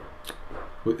the.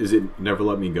 Is it Never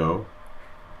Let Me Go?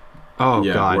 Oh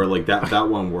yeah, God! Where like that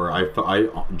one where I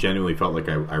genuinely felt like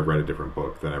I read a different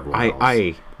book than everyone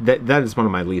else. That is one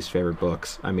of my least favorite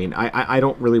books. I mean, I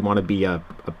don't really want to be a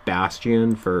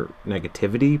bastion for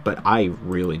negativity, but I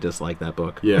really dislike that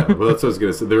book. Yeah, well, that's what I was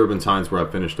gonna say. There have been times where I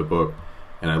finished a book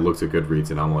and I looked at Goodreads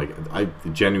and I'm like, I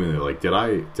genuinely like, did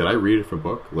I read a different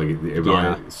book? Like,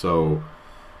 so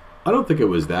I don't think it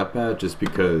was that bad, just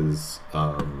because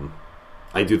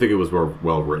I do think it was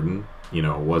well written. It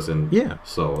wasn't. Yeah.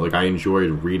 So, like, I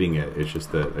enjoyed reading it. It's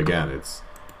just that, again, it's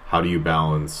how do you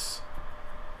balance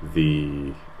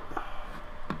the.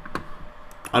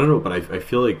 I don't know, but I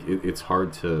feel like it's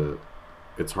hard to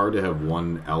have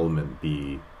one element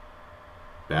be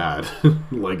bad.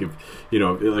 Like, if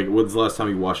like, when's the last time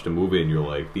you watched a movie and you're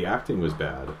like, the acting was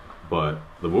bad, but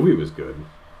the movie was good?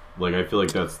 Like, I feel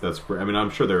like that's. I mean, I'm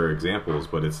sure there are examples,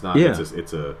 but it's not. Yeah.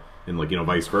 And like,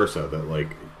 vice versa. That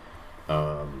like.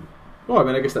 Well, I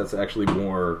mean, I guess that's actually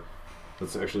a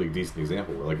decent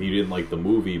example where, like, you didn't like the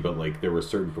movie, but, like, there were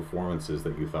certain performances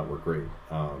that you thought were great.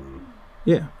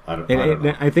 Yeah. I don't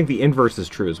know. I think the inverse is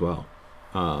true as well.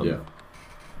 Yeah.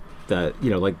 That,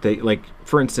 like,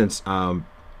 for instance,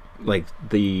 like,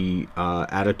 the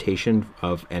adaptation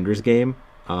of Ender's Game,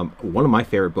 one of my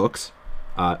favorite books,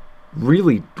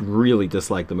 really, really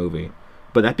disliked the movie.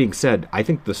 But that being said, I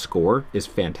think the score is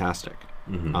fantastic.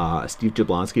 Steve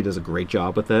Jablonsky does a great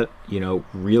job with it.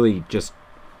 Really just,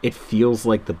 it feels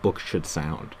like the book should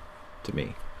sound to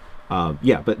me.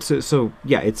 But so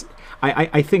yeah, it's,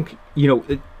 I think,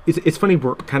 it's funny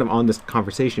we're kind of on this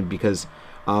conversation because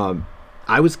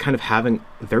I was kind of having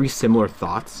very similar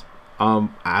thoughts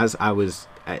as I was,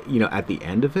 at the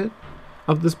end of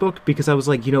this book, because I was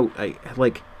like,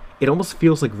 it almost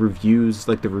feels like reviews,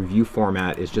 like the review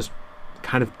format is just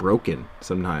kind of broken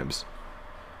sometimes.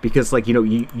 Because, like,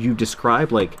 you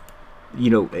describe, like,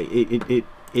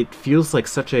 it feels like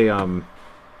such a,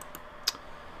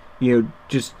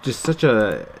 just such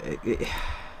a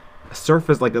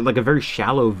surface, like a very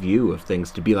shallow view of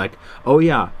things, to be like, oh,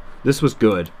 yeah, this was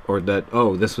good, or that,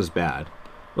 oh, this was bad.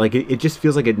 Like, it just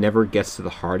feels like it never gets to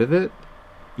the heart of it,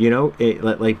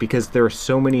 because there are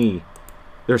so many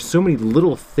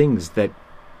little things that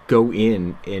go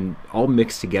in and all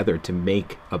mixed together to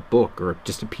make a book or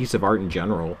just a piece of art in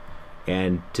general,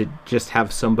 and to just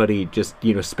have somebody just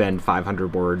spend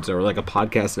 500 words or like a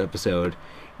podcast episode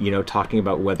talking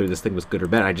about whether this thing was good or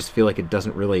bad. I just feel like it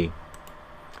doesn't really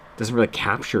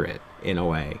capture it in a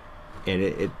way,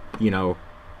 and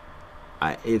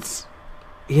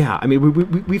Yeah, I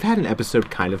mean, we've had an episode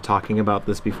kind of talking about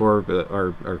this before,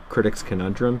 our Critics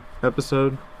Conundrum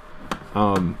episode.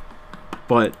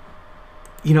 But,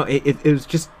 you know, it was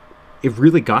just, it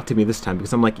really got to me this time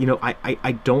because I'm like, you know,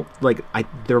 I don't, like,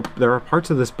 there are parts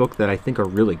of this book that I think are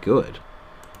really good.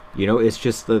 You know, it's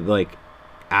just the, like,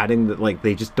 adding, the, like,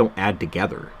 they just don't add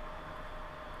together.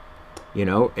 You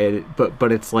know,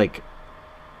 but it's like,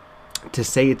 to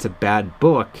say it's a bad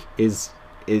book is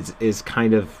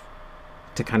kind of,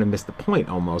 to kind of miss the point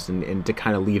almost, and to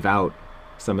kind of leave out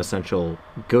some essential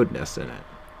goodness in it.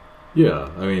 Yeah,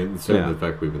 I mean, certainly the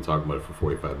fact we've been talking about it for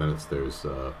 45 minutes, there's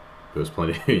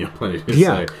plenty, plenty to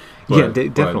say. But,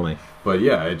 definitely. But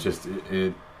yeah, it just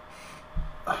it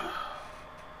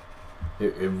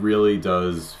really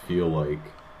does feel like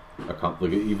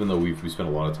even though we spent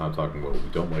a lot of time talking about what we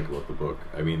don't like about the book.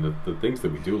 I mean, the things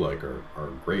that we do like are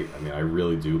great. I mean, I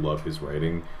really do love his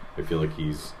writing. I feel like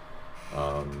he's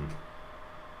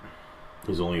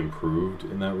only improved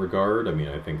in that regard. I mean,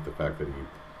 I think the fact that he,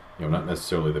 you know, not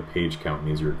necessarily the page count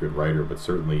means you're a good writer, but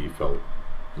certainly he felt,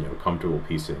 you know, comfortable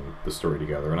piecing the story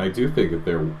together. And I do think that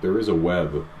there is a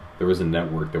web, there is a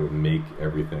network that would make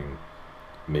everything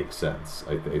make sense.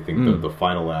 I think the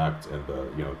final act and the,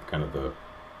 you know, kind of the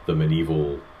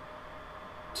medieval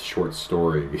short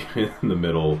story in the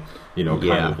middle, you know,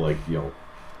 kind of like, you know,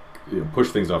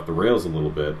 push things off the rails a little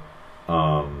bit.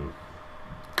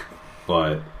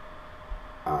 But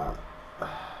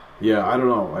yeah, I don't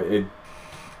know.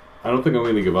 I don't think I'm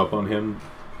going to give up on him.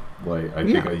 Like, I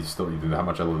think I still, how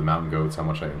much I love the Mountain Goats, how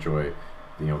much I enjoy,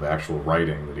 you know, the actual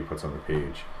writing that he puts on the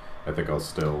page. I think I'll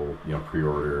still, you know,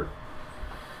 pre-order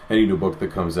any new book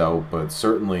that comes out, but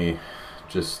certainly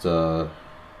just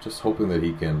hoping that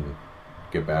he can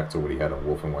get back to what he had on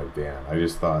Wolf and White Van. I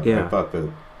thought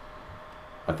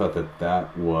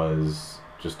that was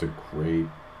just a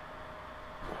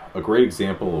great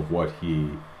example of what he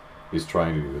is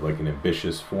trying to do, like an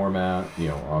ambitious format, you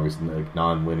know, obviously like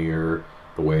non-linear,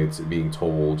 the way it's being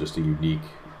told, just a unique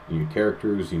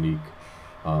characters, unique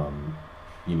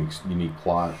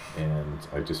plot, and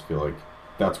I just feel like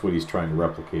that's what he's trying to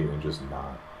replicate and just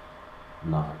not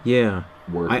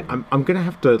working. I'm gonna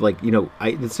have to, like, you know,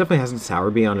 this definitely hasn't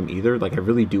soured me on him either. Like, I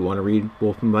really do want to read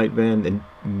Wolf and White Van and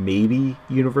maybe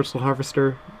Universal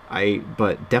Harvester.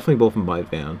 But definitely Wolf and White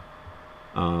Van.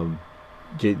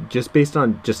 Just based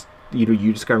on just, you know,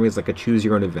 you describe me as like a choose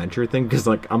your own adventure thing, because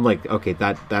like I'm like, okay,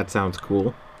 that sounds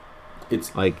cool.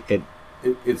 It's like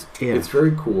it's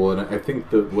very cool, and I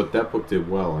think what that book did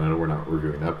well, and I know we're not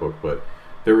reviewing that book, but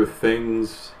there were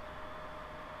things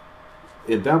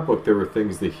in that book, there were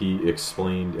things that he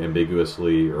explained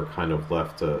ambiguously or kind of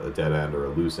left a dead end or a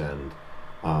loose end,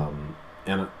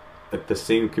 and the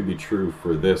same could be true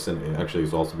for this, and it actually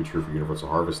is also be true for Universal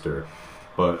Harvester.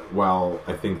 But while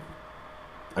I think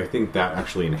that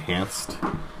actually enhanced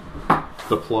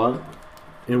the plot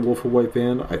in Wolf of White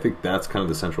Van, I think that's kind of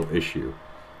the central issue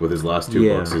with his last two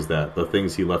books, is that the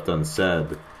things he left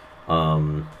unsaid,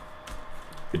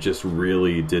 it just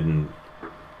really didn't.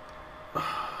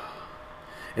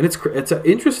 And it's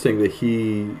interesting that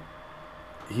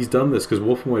he's done this, because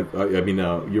Wolf and White,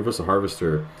 Universal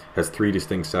Harvester has 3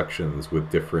 distinct sections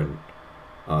with different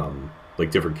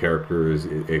different characters.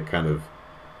 It kind of,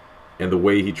 and the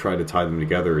way he tried to tie them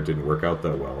together, it didn't work out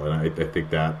that well. And I think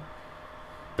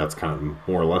that's kind of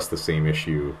more or less the same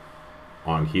issue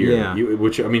on here. Yeah.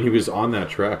 Which, I mean, he was on that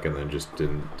track and then just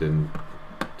didn't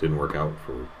work out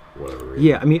for whatever reason.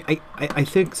 Yeah, I mean, I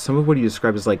think some of what he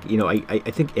described is like, you know, I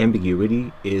think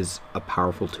ambiguity is a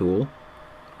powerful tool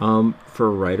for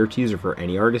a writer to use, or for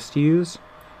any artist to use.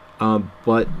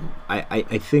 But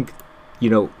I think, you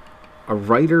know, a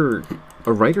writer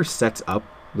sets up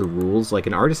the rules, like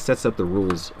an artist sets up the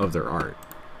rules of their art,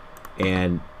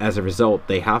 and as a result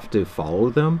they have to follow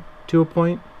them to a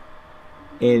point.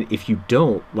 And if you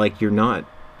don't, like, you're not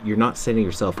setting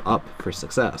yourself up for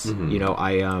success. Mm-hmm. You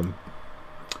know,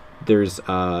 there's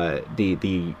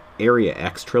the Area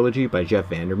X trilogy by Jeff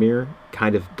Vandermeer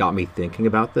kind of got me thinking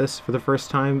about this for the first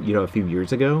time, you know, a few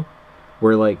years ago,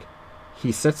 where like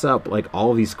he sets up like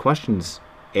all these questions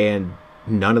and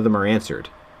none of them are answered,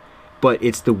 but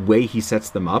it's the way he sets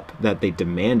them up that they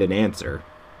demand an answer.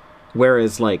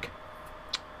 Whereas, like,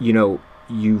 you know,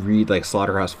 you read like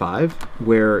Slaughterhouse-Five,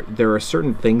 where there are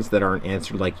certain things that aren't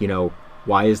answered, like, you know,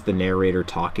 why is the narrator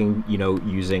talking, you know,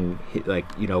 using like,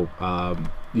 you know,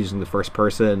 using the first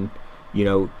person, you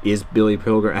know, has Billy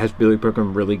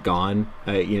Pilgrim really gone,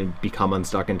 you know, become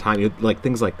unstuck in time, you know, like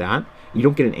things like that. You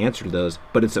don't get an answer to those,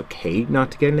 but it's okay not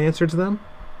to get an answer to them,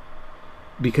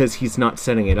 because he's not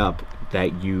setting it up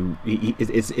that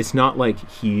it's not like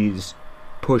he's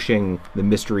pushing the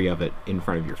mystery of it in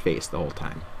front of your face the whole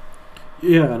time.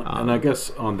 Yeah, and I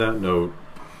guess on that note,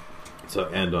 to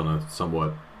end on a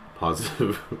somewhat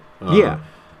positive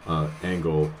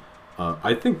angle,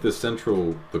 I think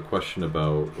the question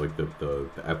about like the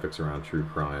ethics around true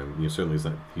crime, certainly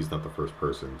he's not the first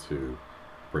person to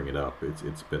bring it up.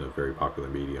 It's been a very popular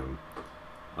medium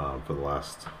for the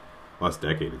last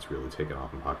decade. It's really taken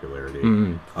off in popularity.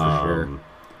 For sure.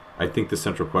 I think the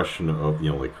central question of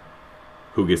like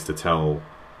who gets to tell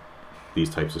these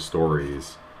types of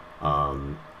stories,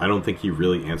 I don't think he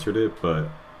really answered it, but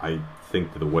I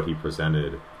think that what he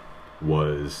presented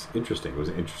was interesting. It was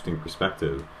an interesting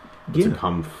perspective to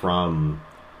come from,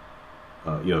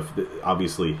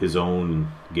 obviously his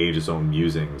own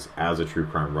musings as a true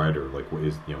crime writer, like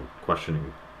is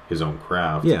questioning his own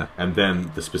craft, and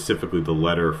then specifically the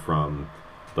letter from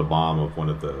the mom of one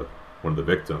of the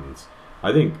victims.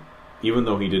 I think even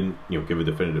though he didn't give a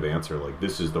definitive answer, like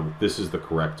this is the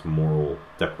correct moral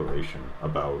declaration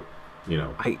about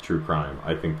true crime.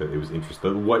 I think that it was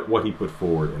interesting. What he put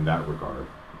forward in that regard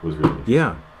was really interesting.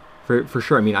 Yeah, for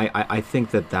sure. I mean, I think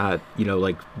that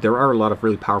like there are a lot of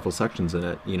really powerful sections in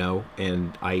it,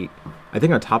 and I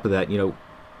think on top of that,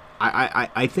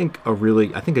 I think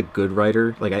a good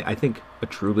writer, like I think a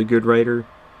truly good writer,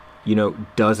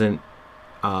 doesn't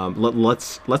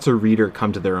lets a reader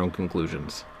come to their own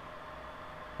conclusions.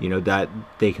 That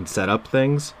they can set up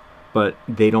things, but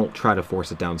they don't try to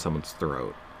force it down someone's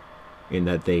throat. In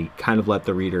that they kind of let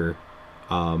the reader,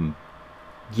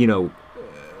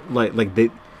 like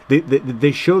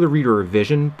they show the reader a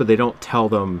vision, but they don't tell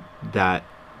them that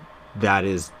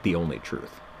is the only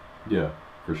truth. Yeah,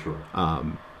 for sure.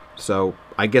 So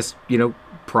I guess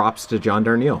props to John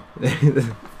Darnielle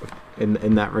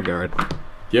in that regard.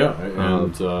 Yeah,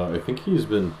 and I think he's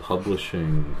been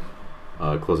publishing.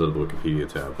 Close out the Wikipedia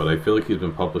tab, but I feel like he's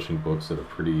been publishing books at a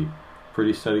pretty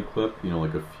steady clip.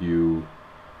 Like a few.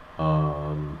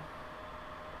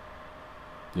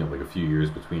 Like a few years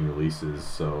between releases,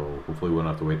 so hopefully we won't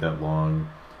have to wait that long.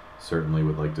 Certainly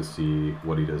would like to see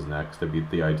what he does next.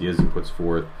 The ideas he puts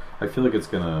forth, I feel like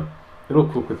it'll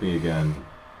cook with me again.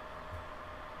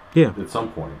 Yeah. At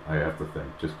some point, I have to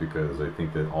think, just because I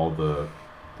think that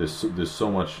there's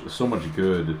so much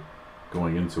good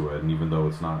going into it, and even though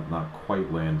it's not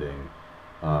quite landing,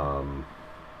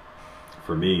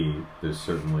 for me, there's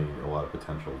certainly a lot of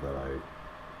potential that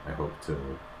I hope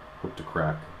to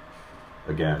crack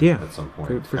again at some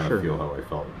point. For kind sure. of feel how I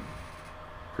felt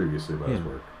previously about his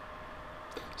work.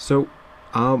 So,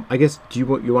 I guess you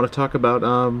want to talk about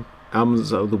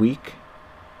albums of the week?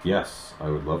 Yes, I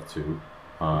would love to.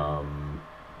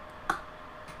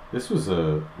 This was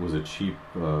a cheap.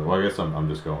 Well, I guess I'm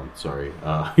just going. Sorry.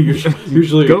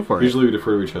 Usually Go for it. Usually we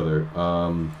defer to each other.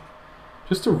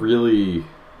 Just a really.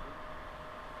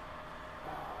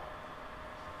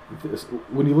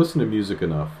 When you listen to music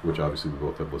enough, which obviously we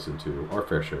both have listened to our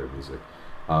fair share of music,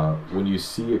 when you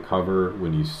see a cover,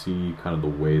 when you see kind of the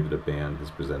way that a band has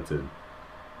presented,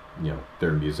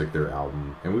 their music, their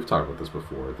album, and we've talked about this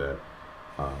before, that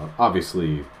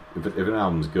obviously if an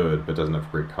album's good but doesn't have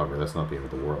a great cover, that's not the end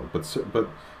of the world. But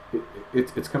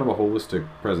it's kind of a holistic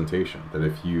presentation, that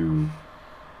if you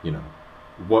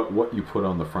what you put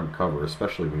on the front cover,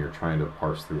 especially when you're trying to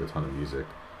parse through a ton of music,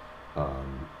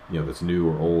 that's new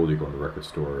or old, you go to the record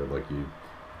store, like you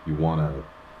want to,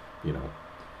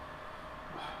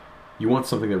 you want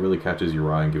something that really catches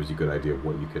your eye and gives you a good idea of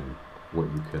what you can.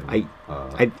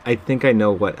 I think I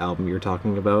know what album you're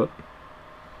talking about.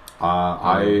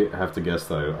 I have to guess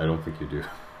that I don't think you do.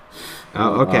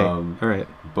 Oh, okay. All right.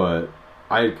 But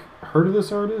I heard of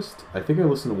this artist. I think I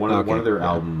listened to one of their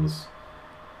albums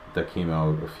that came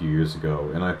out a few years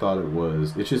ago, and I thought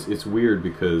it's weird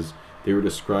because they were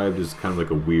described as kind of like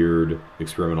a weird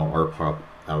experimental art pop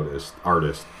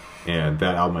artist, and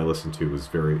that album I listened to was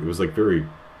very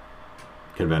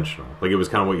conventional. Like, it was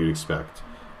kind of what you'd expect.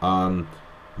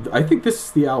 I think this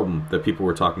is the album that people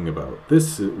were talking about.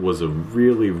 This was a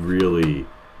really, really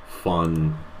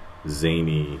fun,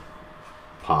 zany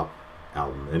pop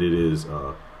album, and it is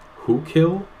Who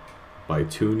Kill by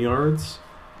Tune Yards.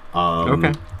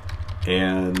 Okay.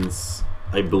 And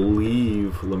I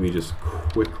believe, let me just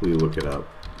quickly look it up.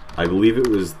 I believe it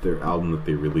was their album that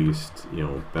they released,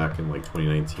 back in like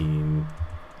 2019,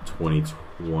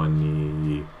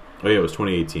 2020. Oh yeah, it was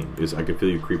 2018. I Could Feel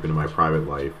You Creep Into My Private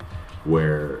Life,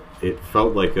 where it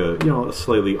felt like a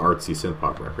slightly artsy synth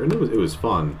pop record, and it was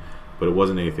fun, but it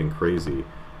wasn't anything crazy.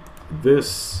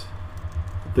 This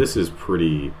is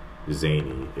pretty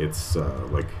zany. It's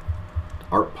like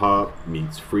art pop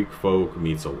meets freak folk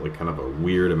meets kind of a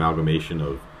weird amalgamation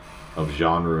of of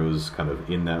genres kind of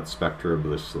in that spectrum.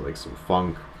 There's like some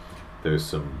funk. There's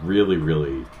some really,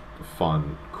 really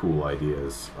fun, cool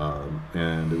ideas,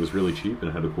 and it was really cheap and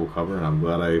it had a cool cover. And I'm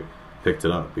glad I picked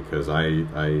it up because I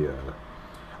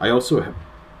also have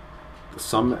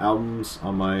some albums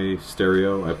on my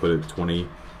stereo. I put it 20,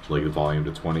 like the volume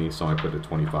to 20. Some I put it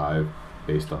 25,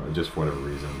 based on just for whatever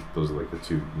reason. Those are like the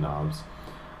two knobs.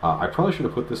 I probably should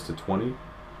have put this to 20,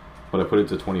 but I put it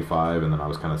to 25, and then I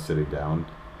was kind of sitting down.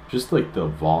 Just like the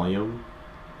volume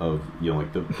of, you know,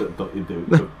 like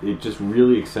it just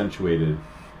really accentuated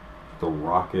the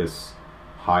raucous,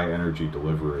 high energy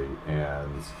delivery,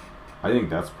 and I think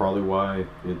that's probably why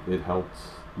it helped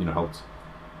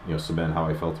cement how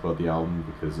I felt about the album,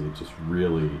 because it just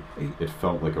really, it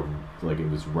felt like it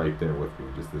was right there with me,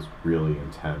 just this really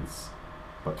intense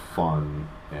but fun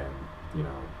and, you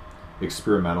know,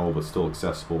 experimental but still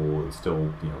accessible and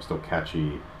still, you know, still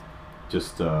catchy.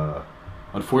 Just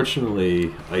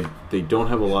unfortunately they don't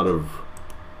have a lot of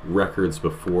records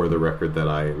before the record that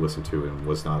I listened to and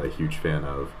was not a huge fan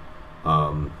of,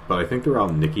 but I think their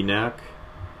album Nicky Knack,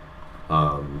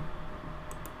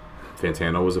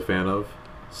 Fantano was a fan of,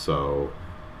 so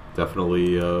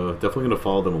definitely gonna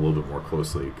follow them a little bit more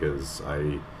closely, because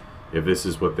if this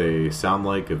is what they sound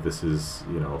like, if this is,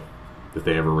 you know, if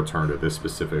they ever return to this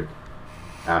specific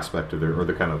aspect of their, or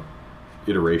the kind of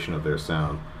iteration of their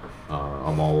sound,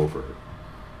 I'm all over it.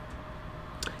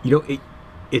 You know,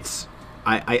 it's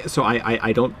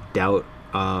I don't doubt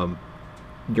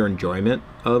your enjoyment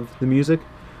of the music,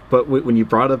 but when you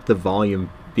brought up the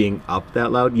volume being up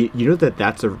that loud, you know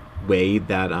that's a way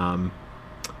that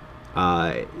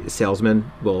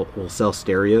salesmen will sell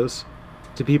stereos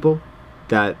to people,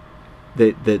 that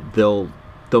they'll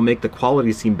make the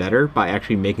quality seem better by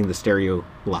actually making the stereo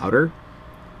louder.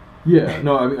 Yeah,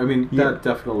 no, I mean that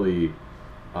definitely.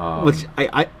 Which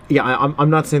I'm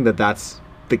not saying that that's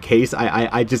the case.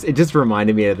 It just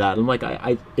reminded me of that. I'm like,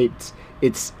 I think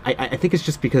it's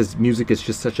just because music is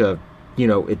just such a, you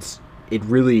know, it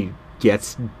really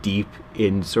gets deep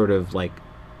in sort of like,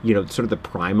 you know, sort of the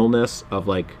primalness of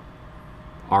like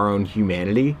our own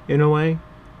humanity in a way.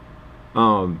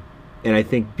 And I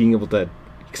think being able to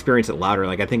experience it louder,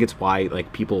 like I think it's why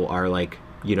like people are like,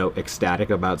 you know, ecstatic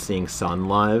about seeing Sun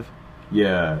live.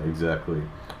 Yeah, exactly.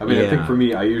 I mean, I think for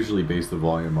me, I usually base the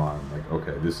volume on like,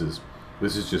 okay, this is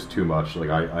just too much. Like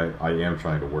I am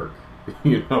trying to work,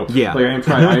 you know. Yeah. Like I am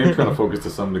trying to focus to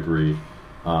some degree.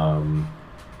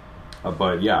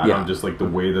 But yeah, I'm just like the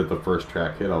way that the first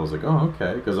track hit, I was like, oh,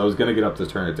 okay, because I was gonna get up to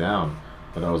turn it down,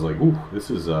 but I was like, ooh, this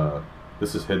is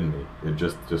hitting me in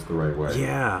just the right way.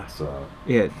 Yeah. So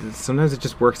yeah, sometimes it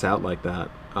just works out like that.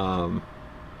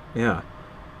 Yeah.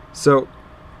 So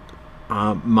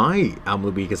my album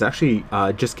of the week is actually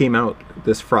just came out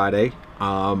this Friday.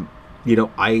 You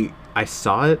know, I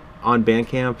saw it on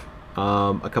Bandcamp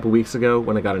a couple weeks ago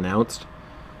when it got announced,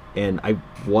 and I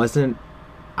wasn't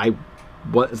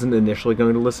initially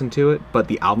going to listen to it, but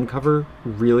the album cover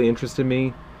really interested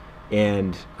me,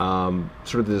 and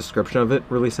sort of the description of it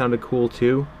really sounded cool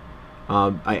too.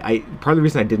 I part of the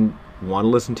reason I didn't want to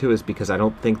listen to it is because I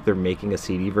don't think they're making a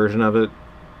CD version of it,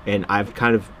 and I've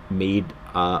kind of made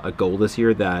a goal this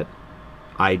year that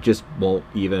I just won't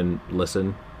even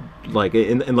listen, like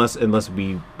unless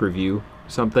we review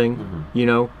something, you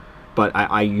know. But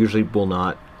I usually will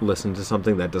not listen to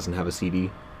something that doesn't have a CD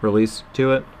release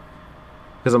to it,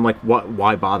 because I'm like,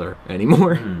 why bother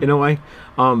anymore? In a way.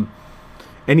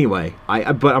 Anyway,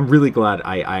 but I'm really glad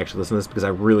I actually listened to this because I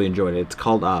really enjoyed it. It's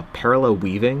called Parallel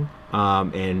Weaving,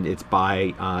 and it's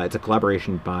a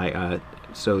collaboration by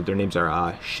so their names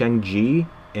are Sheng Ji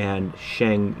and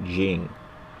Sheng Jing,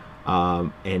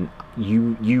 and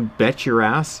you bet your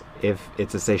ass if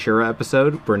it's a Seishura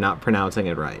episode, we're not pronouncing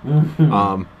it right.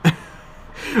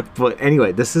 But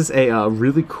anyway, this is a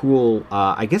really cool.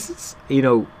 I guess it's, you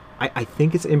know, I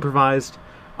think it's improvised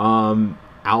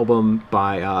album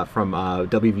by from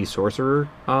WV Sorcerer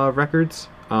Records,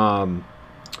 who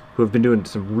have been doing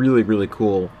some really, really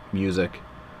cool music,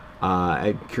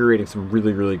 curating some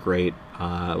really, really great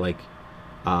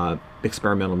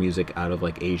experimental music out of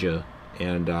like Asia,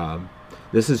 and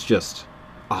this is just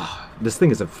this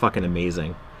thing is fucking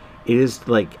amazing. It is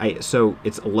like so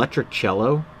it's electric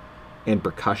cello and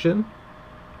percussion,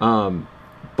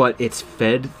 but it's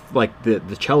fed, like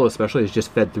the cello especially is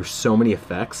just fed through so many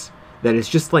effects that it's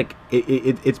just like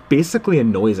it's basically a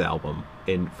noise album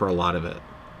for a lot of it.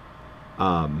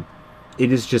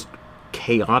 It is just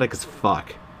chaotic as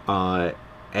fuck,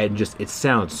 and just it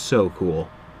sounds so cool.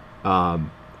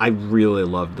 I really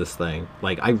love this thing.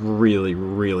 Like, I really,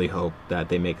 really hope that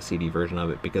they make a CD version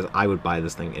of it, because I would buy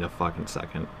this thing in a fucking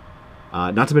second.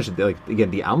 Not to mention, like,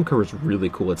 again, the album cover is really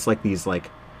cool. It's like these,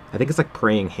 like, I think it's like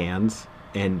praying hands,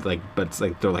 and like, but it's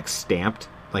like they're like stamped,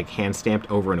 like hand stamped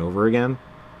over and over again,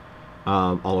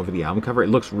 all over the album cover. It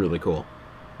looks really cool.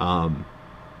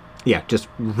 Yeah, just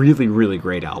really, really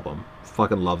great album.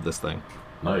 Fucking love this thing.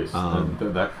 Nice.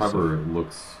 That cover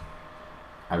looks.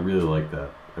 I really like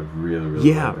that. I really,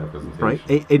 really like that presentation. Right.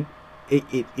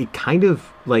 It kind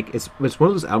of like it's one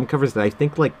of those album covers that I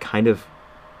think like kind of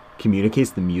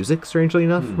communicates the music, strangely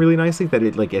enough, really nicely. That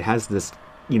it has this,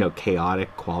 you know,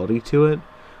 chaotic quality to it,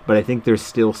 but I think there's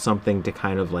still something to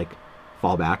kind of like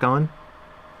fall back on.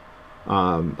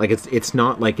 Like it's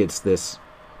not like it's this,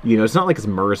 you know, it's not like it's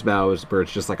Merzbow where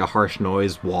it's just like a harsh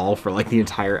noise wall for like the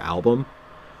entire album.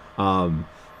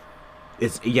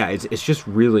 It's just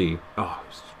really,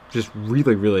 it's just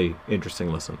really, really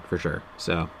interesting listen for sure.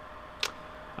 So,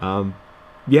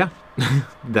 yeah,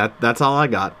 that's all I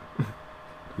got.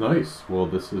 Nice. Well,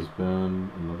 this has been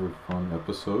another fun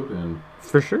episode, and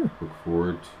for sure, look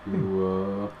forward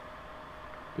to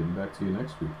getting back to you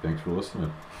next week. Thanks for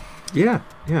listening. Yeah.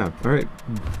 All right.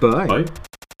 Bye. Bye.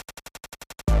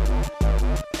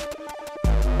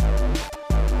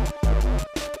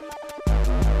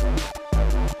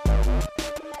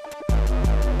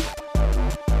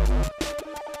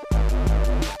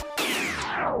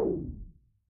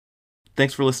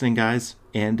 Thanks for listening, guys.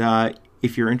 And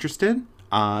if you're interested,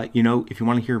 you know, if you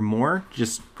want to hear more,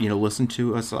 just, you know, listen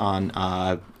to us on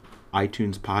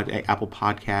iTunes, Apple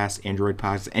Podcasts, Android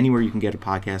Podcasts, anywhere you can get a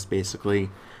podcast, basically.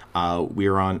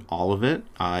 We're on all of it.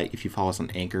 If you follow us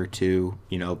on Anchor too,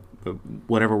 you know,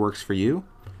 whatever works for you.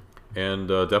 And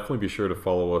definitely be sure to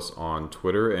follow us on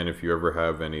Twitter. And if you ever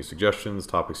have any suggestions,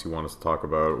 topics you want us to talk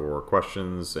about, or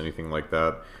questions, anything like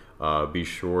that, be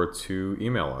sure to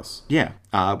email us. Yeah,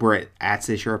 we're at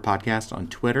Say Sure Podcast on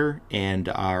Twitter, and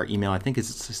our email, I think,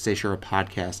 is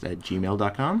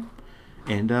saysurepodcast@gmail.com.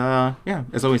 And yeah,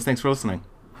 as always, thanks for listening.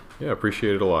 Yeah,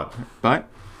 appreciate it a lot. Bye.